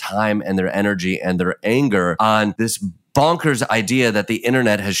their time and their energy and their anger on this bonkers idea that the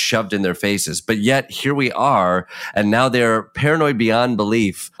internet has shoved in their faces. But yet here we are, and now they're paranoid beyond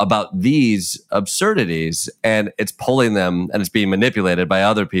belief about these absurdities, and it's pulling them and it's being manipulated by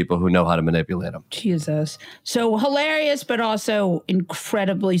other people who know how to manipulate them. Jesus. So hilarious, but also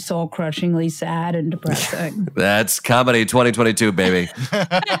incredibly soul-crushingly sad and depressing. That's comedy 2022, baby.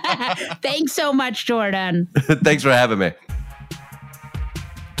 Thanks so much, Jordan. Thanks for having me.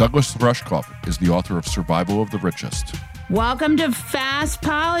 Douglas Rushkoff is the author of Survival of the Richest. Welcome to Fast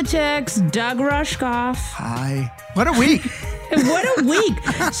Politics, Doug Rushkoff. Hi. What a week. What a week.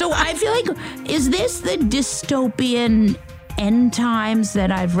 So I feel like, is this the dystopian end times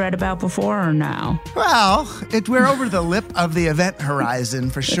that I've read about before or no? Well, we're over the lip of the event horizon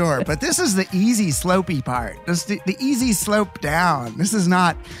for sure, but this is the easy slopey part. This the easy slope down. This is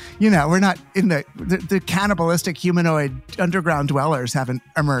not, we're not in the cannibalistic humanoid underground dwellers haven't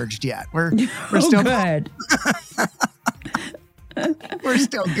emerged yet. We're still good. We're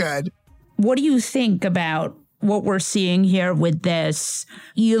still good. What do you think about what we're seeing here with this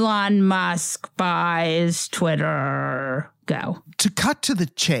Elon Musk buys Twitter? Go. To cut to the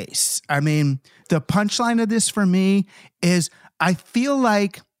chase, I mean, the punchline of this for me is I feel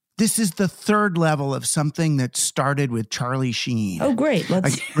like this is the third level of something that started with Charlie Sheen. Oh, great.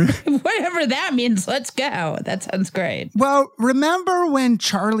 Let's whatever that means, let's go. That sounds great. Well, remember when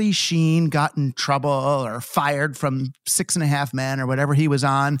Charlie Sheen got in trouble or fired from 6.5 Men or whatever he was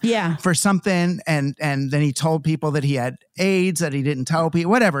on for something, and then he told people that he had AIDS, that he didn't tell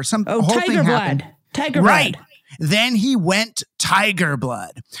people, whatever. Whole Tiger thing Blood. happened. Tiger Blood. Blood. Then he went Tiger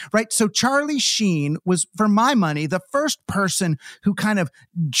Blood, right? So Charlie Sheen was, for my money, the first person who kind of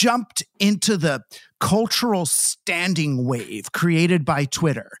jumped into the cultural standing wave created by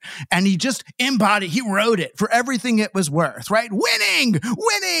Twitter. And he just he wrote it for everything it was worth, right? Winning.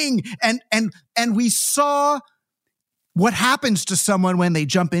 And we saw what happens to someone when they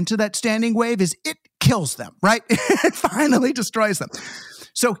jump into that standing wave is it kills them, right? It finally destroys them.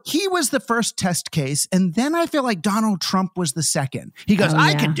 So he was the first test case, and then I feel like Donald Trump was the second. He goes,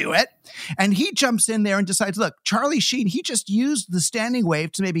 I can do it. And he jumps in there and decides, look, Charlie Sheen, he just used the standing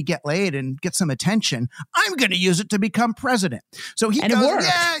wave to maybe get laid and get some attention. I'm going to use it to become president. So he goes,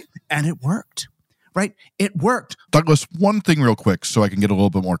 and it worked. Right? It worked. Douglas, one thing real quick so I can get a little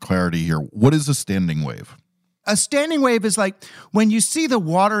bit more clarity here. What is a standing wave? A standing wave is like when you see the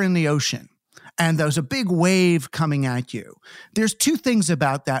water in the ocean, and there's a big wave coming at you. There's two things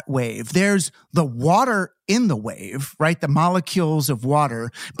about that wave. There's the water in the wave, right? The molecules of water.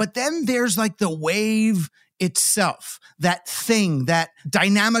 But then there's like the wave itself, that thing, that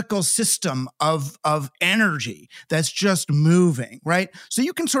dynamical system of energy that's just moving, right? So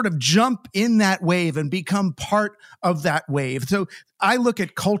you can sort of jump in that wave and become part of that wave. So I look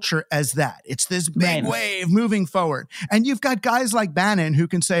at culture as that. It's this big wave moving forward. And you've got guys like Bannon who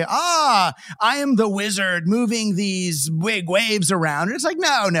can say, I am the wizard moving these big waves around. And it's like,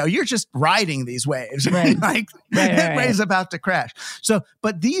 no, you're just riding these waves. Right. That wave's about to crash. So,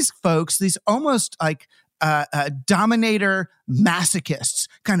 but these folks, these almost like dominator masochists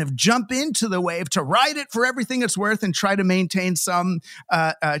kind of jump into the wave to ride it for everything it's worth and try to maintain some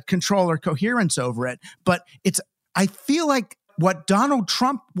control or coherence over it. But I feel like what Donald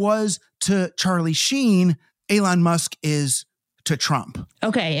Trump was to Charlie Sheen, Elon Musk is to Trump.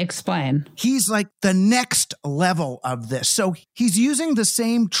 Okay, explain. He's like the next level of this. So he's using the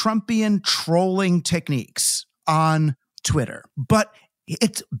same Trumpian trolling techniques on Twitter, but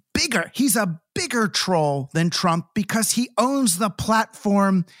it's bigger. He's a bigger troll than Trump because he owns the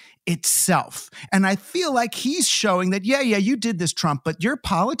platform itself. And I feel like he's showing that, you did this, Trump, but your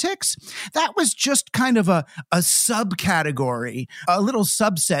politics, that was just kind of a subcategory, a little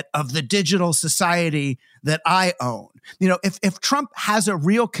subset of the digital society that I own. If Trump has a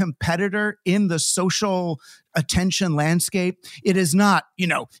real competitor in the social attention landscape, it is not,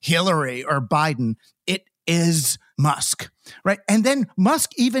 Hillary or Biden. It is Musk, right? And then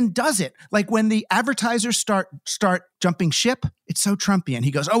Musk even does it. Like when the advertisers start jumping ship, it's so Trumpian. He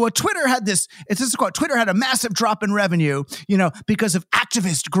goes, Twitter had this, this is called, Twitter had a massive drop in revenue, because of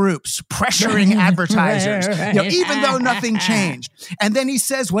activist groups pressuring advertisers, even though nothing changed. And then he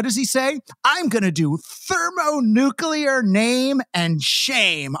says, what does he say? I'm going to do thermonuclear name and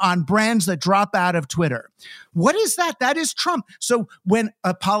shame on brands that drop out of Twitter. What is that? That is Trump. So when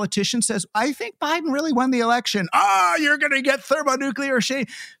a politician says, I think Biden really won the election, you're going to get thermonuclear shame.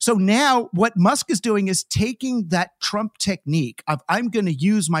 So now what Musk is doing is taking that Trump technique of I'm going to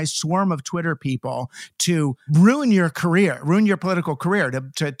use my swarm of Twitter people to ruin your career, ruin your political career,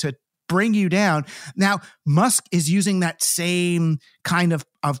 to bring you down. Now, Musk is using that same kind of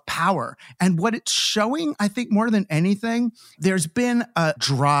power. And what it's showing, I think more than anything, there's been a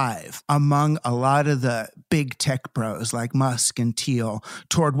drive among a lot of the big tech bros like Musk and Thiel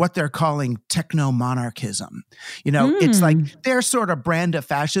toward what they're calling techno-monarchism. It's like their sort of brand of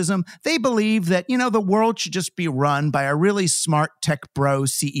fascism. They believe that, the world should just be run by a really smart tech bro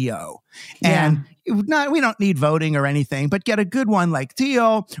CEO. And we don't need voting or anything, but get a good one like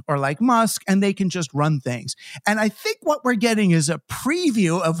Thiel or like Musk, and they can just run things. And I think what we're getting is a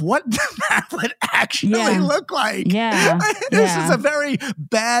preview of what that would actually look like. This is a very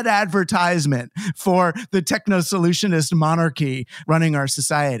bad advertisement for the techno-solutionist monarchy running our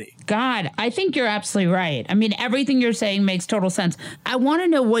society. God, I think you're absolutely right. I mean, everything you're saying makes total sense. I want to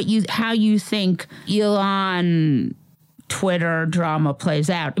know how you think Elon Twitter drama plays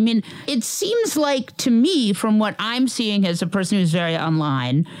out. I mean, it seems like to me, from what I'm seeing as a person who's very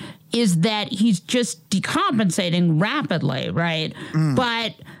online, is that he's just decompensating rapidly, right?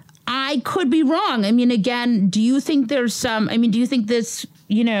 But I could be wrong. I mean, again, do you think do you think this,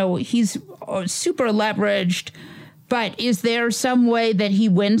 he's super leveraged, but is there some way that he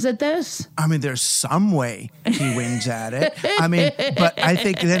wins at this? I mean, there's some way he wins at it. I mean, but I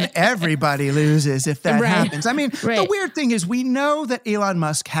think then everybody loses if that happens. I mean, the weird thing is we know that Elon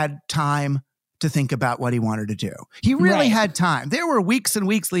Musk had time to think about what he wanted to do. He really had time. There were weeks and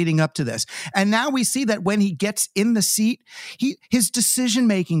weeks leading up to this. And now we see that when he gets in the seat, his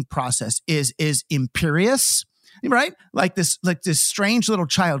decision-making process is imperious. Right? Like this strange little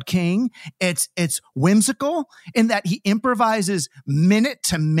child king. It's whimsical in that he improvises minute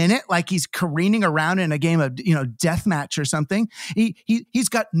to minute, like he's careening around in a game of, deathmatch or something. He's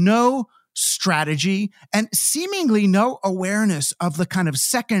got no strategy and seemingly no awareness of the kind of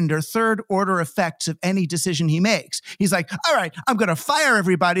second or third order effects of any decision he makes. He's like, all right, I'm going to fire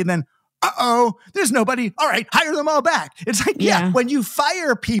everybody. Then there's nobody. All right, hire them all back. It's like, when you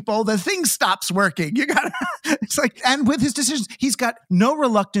fire people, the thing stops working. It's like, and with his decisions, he's got no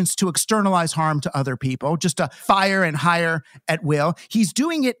reluctance to externalize harm to other people, just to fire and hire at will. He's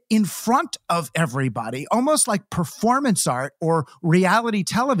doing it in front of everybody, almost like performance art or reality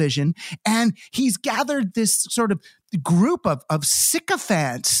television. And he's gathered this sort of group of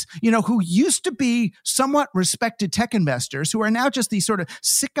sycophants, who used to be somewhat respected tech investors, who are now just these sort of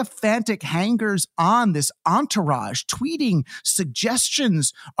sycophantic hangers on, this entourage, tweeting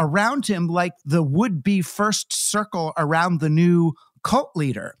suggestions around him like the would-be first circle around the new cult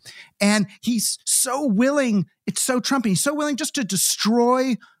leader. And he's so willing, it's so Trumpy, he's so willing just to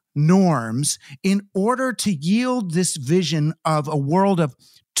destroy norms in order to yield this vision of a world of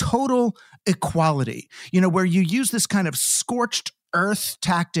total equality, where you use this kind of scorched earth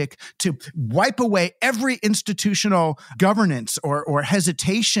tactic to wipe away every institutional governance or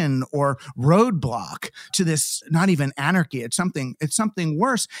hesitation or roadblock to this, not even anarchy. It's something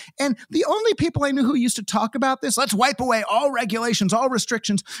worse. And the only people I knew who used to talk about this, let's wipe away all regulations, all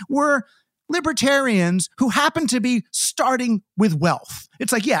restrictions, were libertarians who happen to be starting with wealth.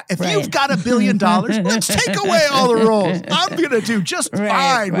 It's like, if you've got $1 billion, let's take away all the rules. I'm going to do just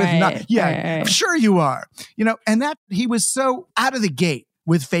fine with nothing. Sure you are. And that he was so out of the gate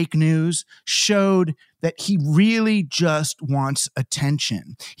with fake news showed that he really just wants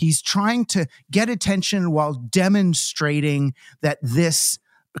attention. He's trying to get attention while demonstrating that this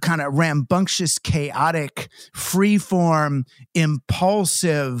kind of rambunctious, chaotic, freeform,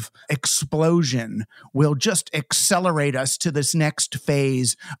 impulsive explosion will just accelerate us to this next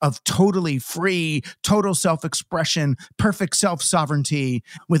phase of totally free, total self-expression, perfect self-sovereignty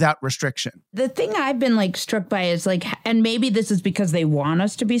without restriction. The thing I've been struck by is and maybe this is because they want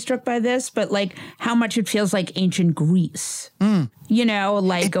us to be struck by this, but how much it feels like ancient Greece.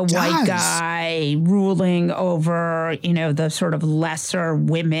 Like a white guy ruling over, the sort of lesser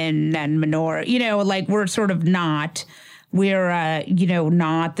women and minority, we're sort of not,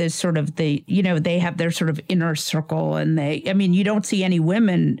 not this sort of they have their sort of inner circle and you don't see any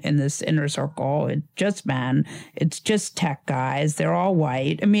women in this inner circle. It's just men. It's just tech guys. They're all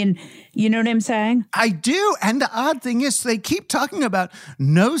white. I mean, you know what I'm saying? I do. And the odd thing is they keep talking about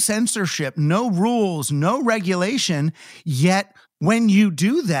no censorship, no rules, no regulation, yet when you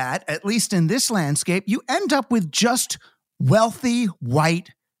do that, at least in this landscape, you end up with just wealthy white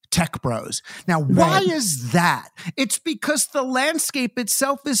tech bros. Now, why is that? It's because the landscape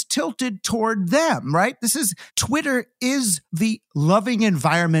itself is tilted toward them, right? Twitter is the loving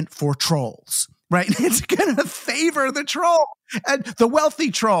environment for trolls, right? It's going to favor the troll and the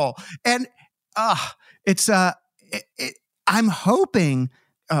wealthy troll. And I'm hoping,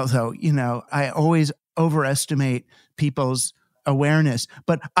 although, I always overestimate people's awareness,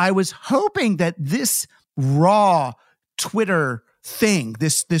 but I was hoping that this raw Twitter thing,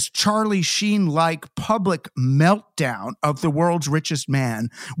 this Charlie Sheen-like public meltdown of the world's richest man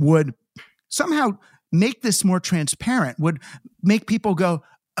would somehow make this more transparent, would make people go,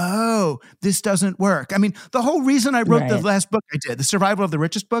 oh, this doesn't work. I mean, the whole reason I wrote the last book I did, The Survival of the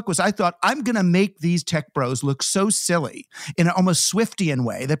Richest book, was I thought I'm going to make these tech bros look so silly in an almost Swiftian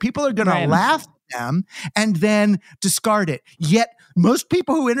way that people are going to laugh at them and then discard it. Yet most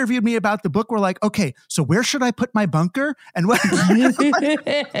people who interviewed me about the book were like, okay, so where should I put my bunker? And what?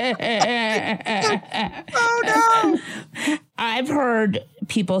 Oh no. I've heard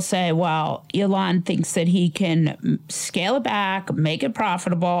people say, well, Elon thinks that he can scale it back, make it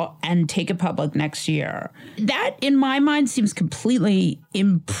profitable, and take it public next year. That, in my mind, seems completely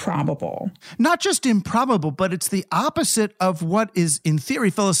improbable. Not just improbable, but it's the opposite of what is, in theory,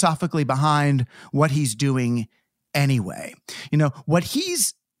 philosophically behind what he's doing anyway. You know,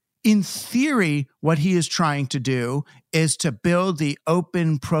 in theory, what he is trying to do is to build the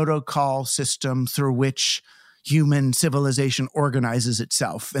open protocol system through which human civilization organizes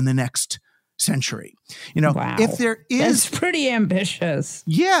itself in the next century. You know, if there is... That's pretty ambitious.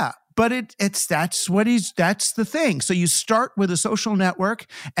 Yeah, but that's the thing. So you start with a social network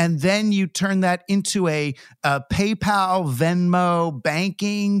and then you turn that into a PayPal, Venmo,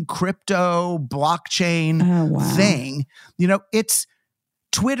 banking, crypto, blockchain thing. You know,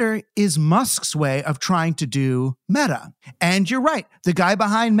 Twitter is Musk's way of trying to do Meta. And you're right. The guy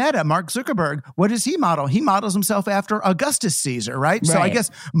behind Meta, Mark Zuckerberg, what does he model? He models himself after Augustus Caesar, right? So I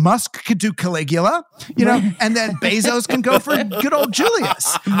guess Musk could do Caligula, you know, and then Bezos can go for good old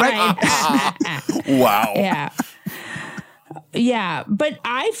Julius, right? Wow. Yeah. Yeah, but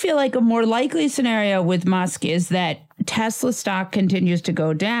I feel like a more likely scenario with Musk is that Tesla stock continues to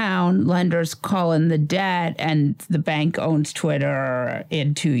go down, lenders call in the debt, and the bank owns Twitter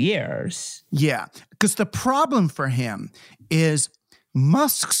in 2 years. Yeah, because the problem for him is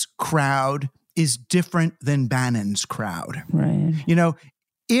Musk's crowd is different than Bannon's crowd. Right. You know,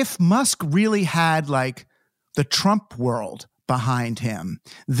 if Musk really had like the Trump world behind him,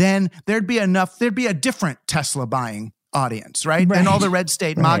 then there'd be a different Tesla buying audience, right? And all the red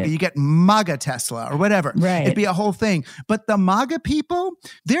state MAGA, you get MAGA Tesla or whatever. Right. It'd be a whole thing. But the MAGA people,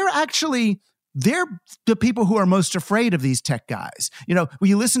 they're the people who are most afraid of these tech guys. You know, when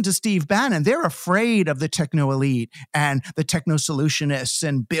you listen to Steve Bannon, they're afraid of the techno elite and the techno solutionists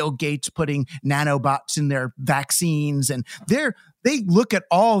and Bill Gates putting nanobots in their vaccines. And they look at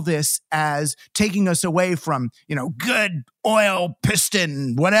all this as taking us away from, you know, good oil,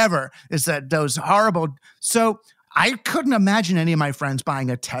 piston, whatever. It's those horrible. So I couldn't imagine any of my friends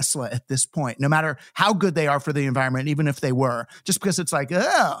buying a Tesla at this point, no matter how good they are for the environment, even if they were, just because it's like,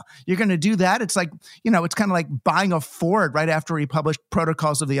 oh, you're going to do that? It's like, you know, it's kind of like buying a Ford right after he published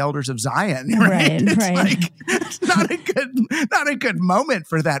Protocols of the Elders of Zion. Right. It's like, it's not a good moment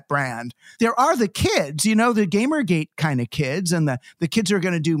for that brand. There are the kids, you know, the Gamergate kind of kids, and the kids who are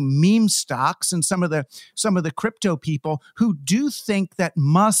going to do meme stocks, and some of the crypto people who do think that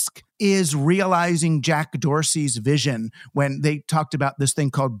Musk is realizing Jack Dorsey's vision when they talked about this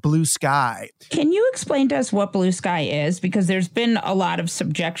thing called blue sky. Can you explain to us what blue sky is? Because there's been a lot of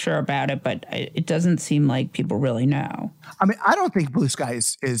subjecture about it, but it doesn't seem like people really know. I mean, I don't think blue sky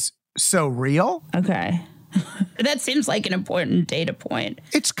is so real. Okay. That seems like an important data point.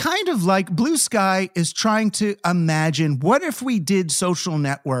 It's kind of like blue sky is trying to imagine, what if we did social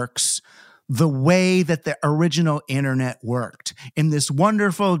networks the way that the original internet worked, in this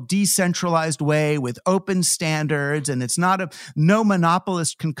wonderful decentralized way with open standards, and it's no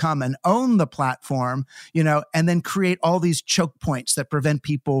monopolist can come and own the platform, you know, and then create all these choke points that prevent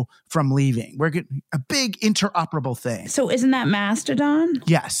people from leaving. We're getting a big interoperable thing. So isn't that Mastodon?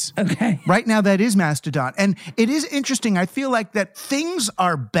 Yes. Okay. Right now that is Mastodon. And it is interesting. I feel like that things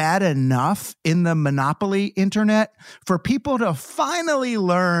are bad enough in the monopoly internet for people to finally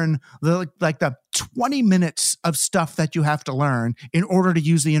learn the 20 minutes of stuff that you have to learn in order to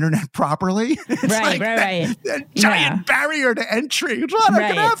use the internet properly. It's right. That giant barrier to entry. I'm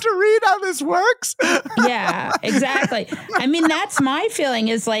going to have to read how this works. Yeah, exactly. I mean, that's my feeling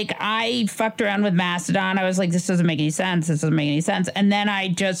is like, I fucked around with Mastodon. I was like, this doesn't make any sense. And then I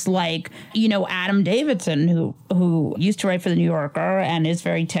just like, you know, Adam Davidson, who used to write for the New Yorker and is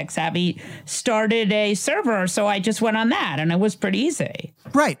very tech savvy, started a server. So I just went on that and it was pretty easy.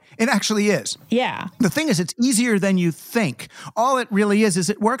 Right. It actually is. Yeah. The thing is, it's easier than you think. All it really is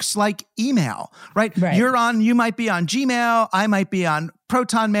it works like email, right? You might be on Gmail, I might be on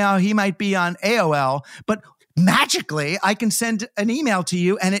Proton Mail, he might be on AOL, but magically I can send an email to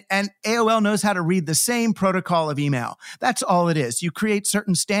you and AOL knows how to read the same protocol of email. That's all it is. You create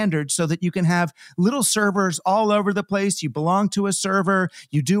certain standards so that you can have little servers all over the place. You belong to a server.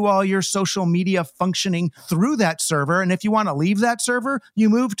 You do all your social media functioning through that server. And if you want to leave that server, you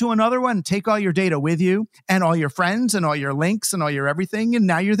move to another one, take all your data with you and all your friends and all your links and all your everything. And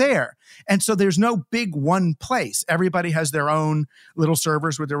now you're there. And so there's no big one place. Everybody has their own little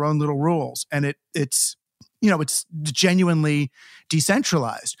servers with their own little rules. And it's genuinely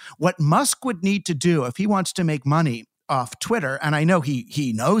decentralized. What Musk would need to do if he wants to make money off Twitter, and I know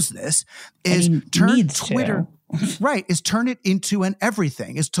he knows this, is turn Twitter right, is turn it into an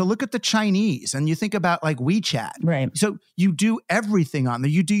everything, is to look at the Chinese and you think about like WeChat. Right. So you do everything on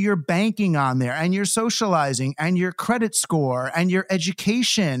there. You do your banking on there and your socializing and your credit score and your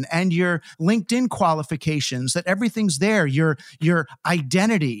education and your LinkedIn qualifications, that everything's there. Your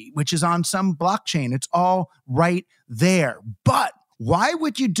identity, which is on some blockchain, it's all right there. But why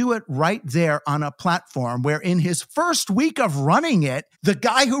would you do it right there on a platform where in his first week of running it, the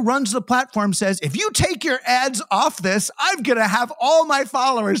guy who runs the platform says, if you take your ads off this, I'm going to have all my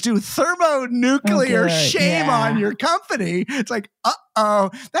followers do thermonuclear shame on your company. It's like,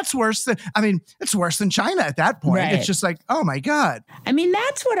 that's worse than China at that point. Right. It's just like, oh my God. I mean,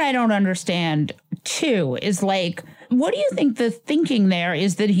 that's what I don't understand too, is like, what do you think the thinking there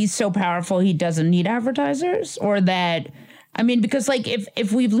is, that he's so powerful he doesn't need advertisers? Or that, I mean, because like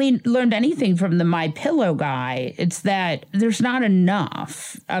if we've learned anything from the MyPillow guy, it's that there's not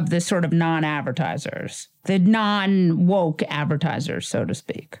enough of the sort of non-advertisers, the non-woke advertisers, so to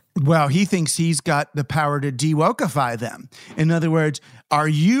speak. Well, he thinks he's got the power to de-wokeify them. In other words, are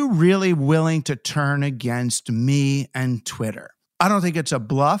you really willing to turn against me and Twitter? I don't think it's a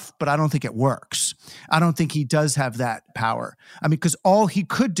bluff, but I don't think it works. I don't think he does have that power. I mean, because all he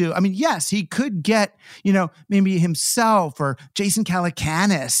could do, I mean, yes, he could get, maybe himself or Jason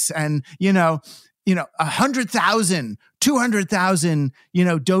Calacanis and, 100,000, 200,000,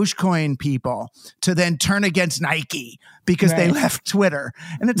 Dogecoin people to then turn against Nike because they left Twitter.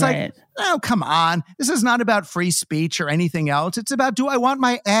 And it's like, oh, come on. This is not about free speech or anything else. It's about, do I want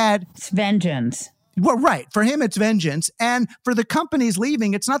my ad? It's vengeance. Well, right. For him, it's vengeance. And for the companies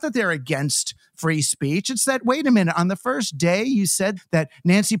leaving, it's not that they're against free speech. It's that, wait a minute, on the first day, you said that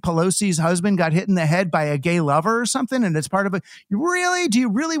Nancy Pelosi's husband got hit in the head by a gay lover or something, and it's part of it. Really? Do you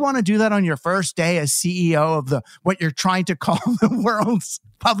really want to do that on your first day as CEO of what you're trying to call the world's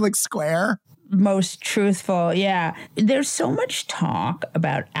public square? Most truthful, yeah. There's so much talk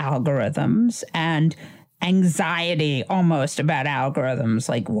about algorithms and anxiety almost about algorithms,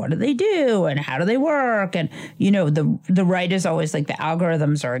 like what do they do and how do they work? And, the right is always like the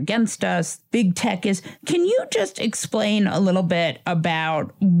algorithms are against us. Big tech is. Can you just explain a little bit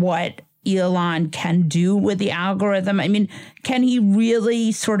about what Elon can do with the algorithm? I mean, can he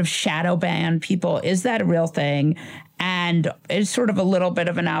really sort of shadow ban people? Is that a real thing? And is sort of a little bit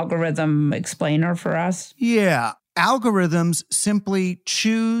of an algorithm explainer for us? Yeah. Algorithms simply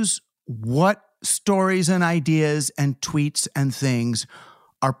choose what stories and ideas and tweets and things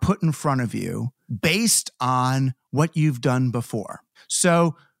are put in front of you based on what you've done before.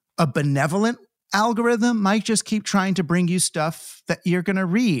 So a benevolent algorithm might just keep trying to bring you stuff that you're going to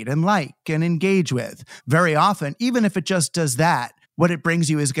read and like and engage with. Very often, even if it just does that, what it brings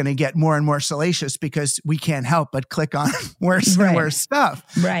you is going to get more and more salacious because we can't help but click on worse and worse stuff.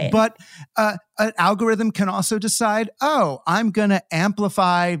 Right. But an algorithm can also decide, I'm going to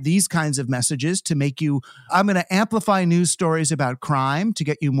amplify these kinds of messages to make you, I'm going to amplify news stories about crime to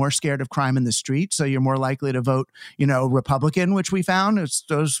get you more scared of crime in the street. So you're more likely to vote, Republican, which we found. It's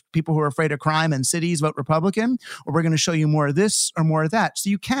those people who are afraid of crime in cities vote Republican, or we're going to show you more of this or more of that. So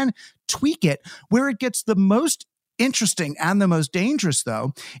you can tweak it. Where it gets the most interesting and the most dangerous,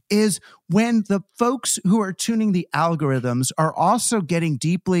 though, is when the folks who are tuning the algorithms are also getting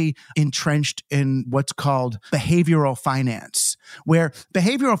deeply entrenched in what's called behavioral finance, where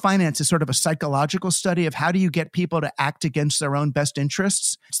behavioral finance is sort of a psychological study of how do you get people to act against their own best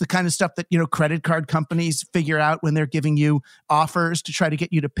interests. It's the kind of stuff that, credit card companies figure out when they're giving you offers to try to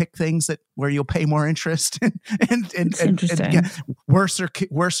get you to pick things where you'll pay more interest and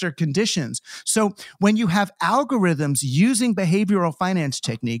worser conditions. So when you have algorithms using behavioral finance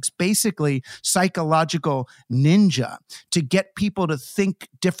techniques, basically psychological ninja, to get people to think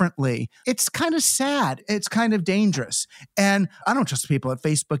differently, it's kind of sad. It's kind of dangerous. And I don't trust people at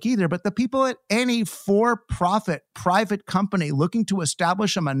Facebook either, but the people at any for-profit private company looking to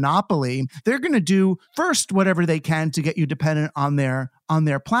establish a monopoly, they're going to do first whatever they can to get you dependent on their on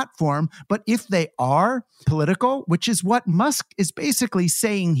their platform. But if they are political, which is what Musk is basically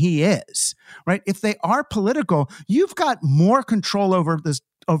saying he is, right? If they are political, you've got more control over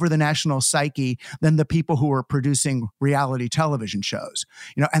the national psyche than the people who are producing reality television shows.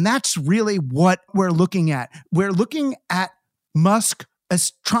 And that's really what we're looking at. We're looking at Musk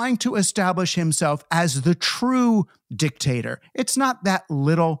as trying to establish himself as the true dictator. It's not that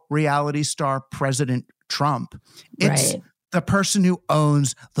little reality star President Trump. It's the person who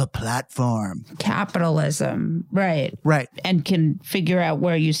owns the platform. Capitalism, right. Right. And can figure out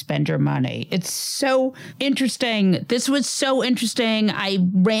where you spend your money. It's so interesting. This was so interesting. I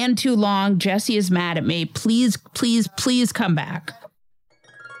ran too long. Jesse is mad at me. Please, please, please come back.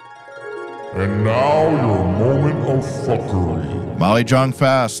 And now your moment of fuckery. Molly Jong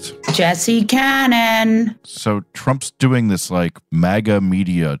Fast. Jesse Cannon. So Trump's doing this like MAGA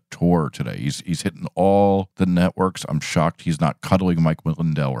media tour today. He's hitting all the networks. I'm shocked he's not cuddling Mike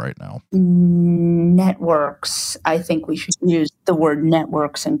Lindell right now. Networks. I think we should use the word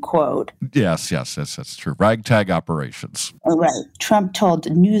networks in quote. Yes, that's true. Ragtag operations. All right. Trump told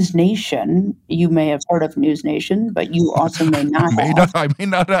News Nation, you may have heard of News Nation, but you also may not have. I may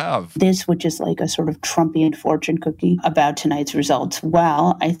not have. This, which is like a sort of Trumpian fortune cookie about tonight's results.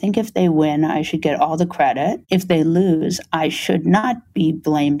 Well, I think if they win, I should get all the credit. If they lose, I should not be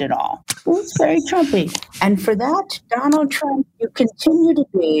blamed at all. Well, it's very Trumpy. And for that, Donald Trump, you continue to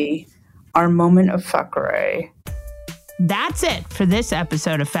be our moment of fuckery. That's it for this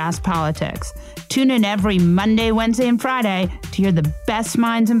episode of Fast Politics. Tune in every Monday, Wednesday, and Friday to hear the best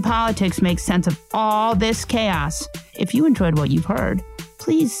minds in politics make sense of all this chaos. If you enjoyed what you've heard,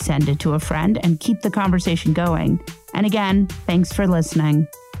 please send it to a friend and keep the conversation going. And again, thanks for listening.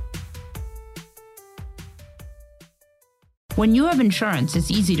 When you have insurance,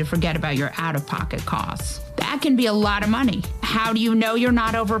 it's easy to forget about your out-of-pocket costs. That can be a lot of money. How do you know you're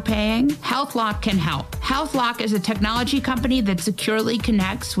not overpaying? HealthLock can help. HealthLock is a technology company that securely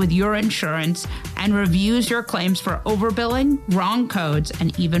connects with your insurance and reviews your claims for overbilling, wrong codes,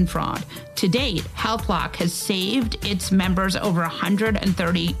 and even fraud. To date, HealthLock has saved its members over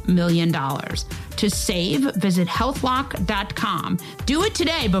 $130 million. To save, visit healthlock.com. Do it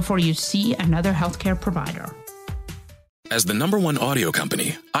today before you see another healthcare provider. As the #1 audio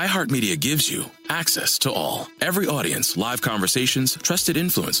company, iHeartMedia gives you access to all. Every audience, live conversations, trusted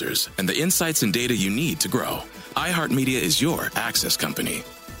influencers, and the insights and data you need to grow. iHeartMedia is your access company.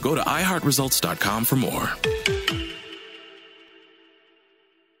 Go to iHeartResults.com for more.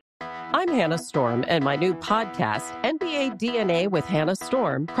 I'm Hannah Storm, and my new podcast, NBA DNA with Hannah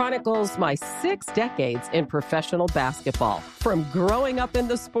Storm, chronicles my 6 decades in professional basketball. From growing up in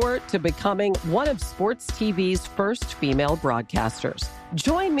the sport to becoming one of sports TV's first female broadcasters.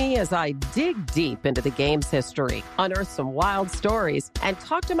 Join me as I dig deep into the game's history, unearth some wild stories, and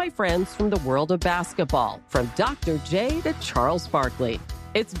talk to my friends from the world of basketball, from Dr. J to Charles Barkley.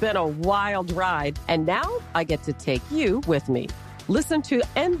 It's been a wild ride, and now I get to take you with me. Listen to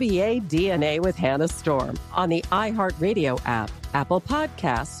NBA DNA with Hannah Storm on the iHeartRadio app, Apple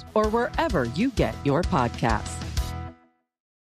Podcasts, or wherever you get your podcasts.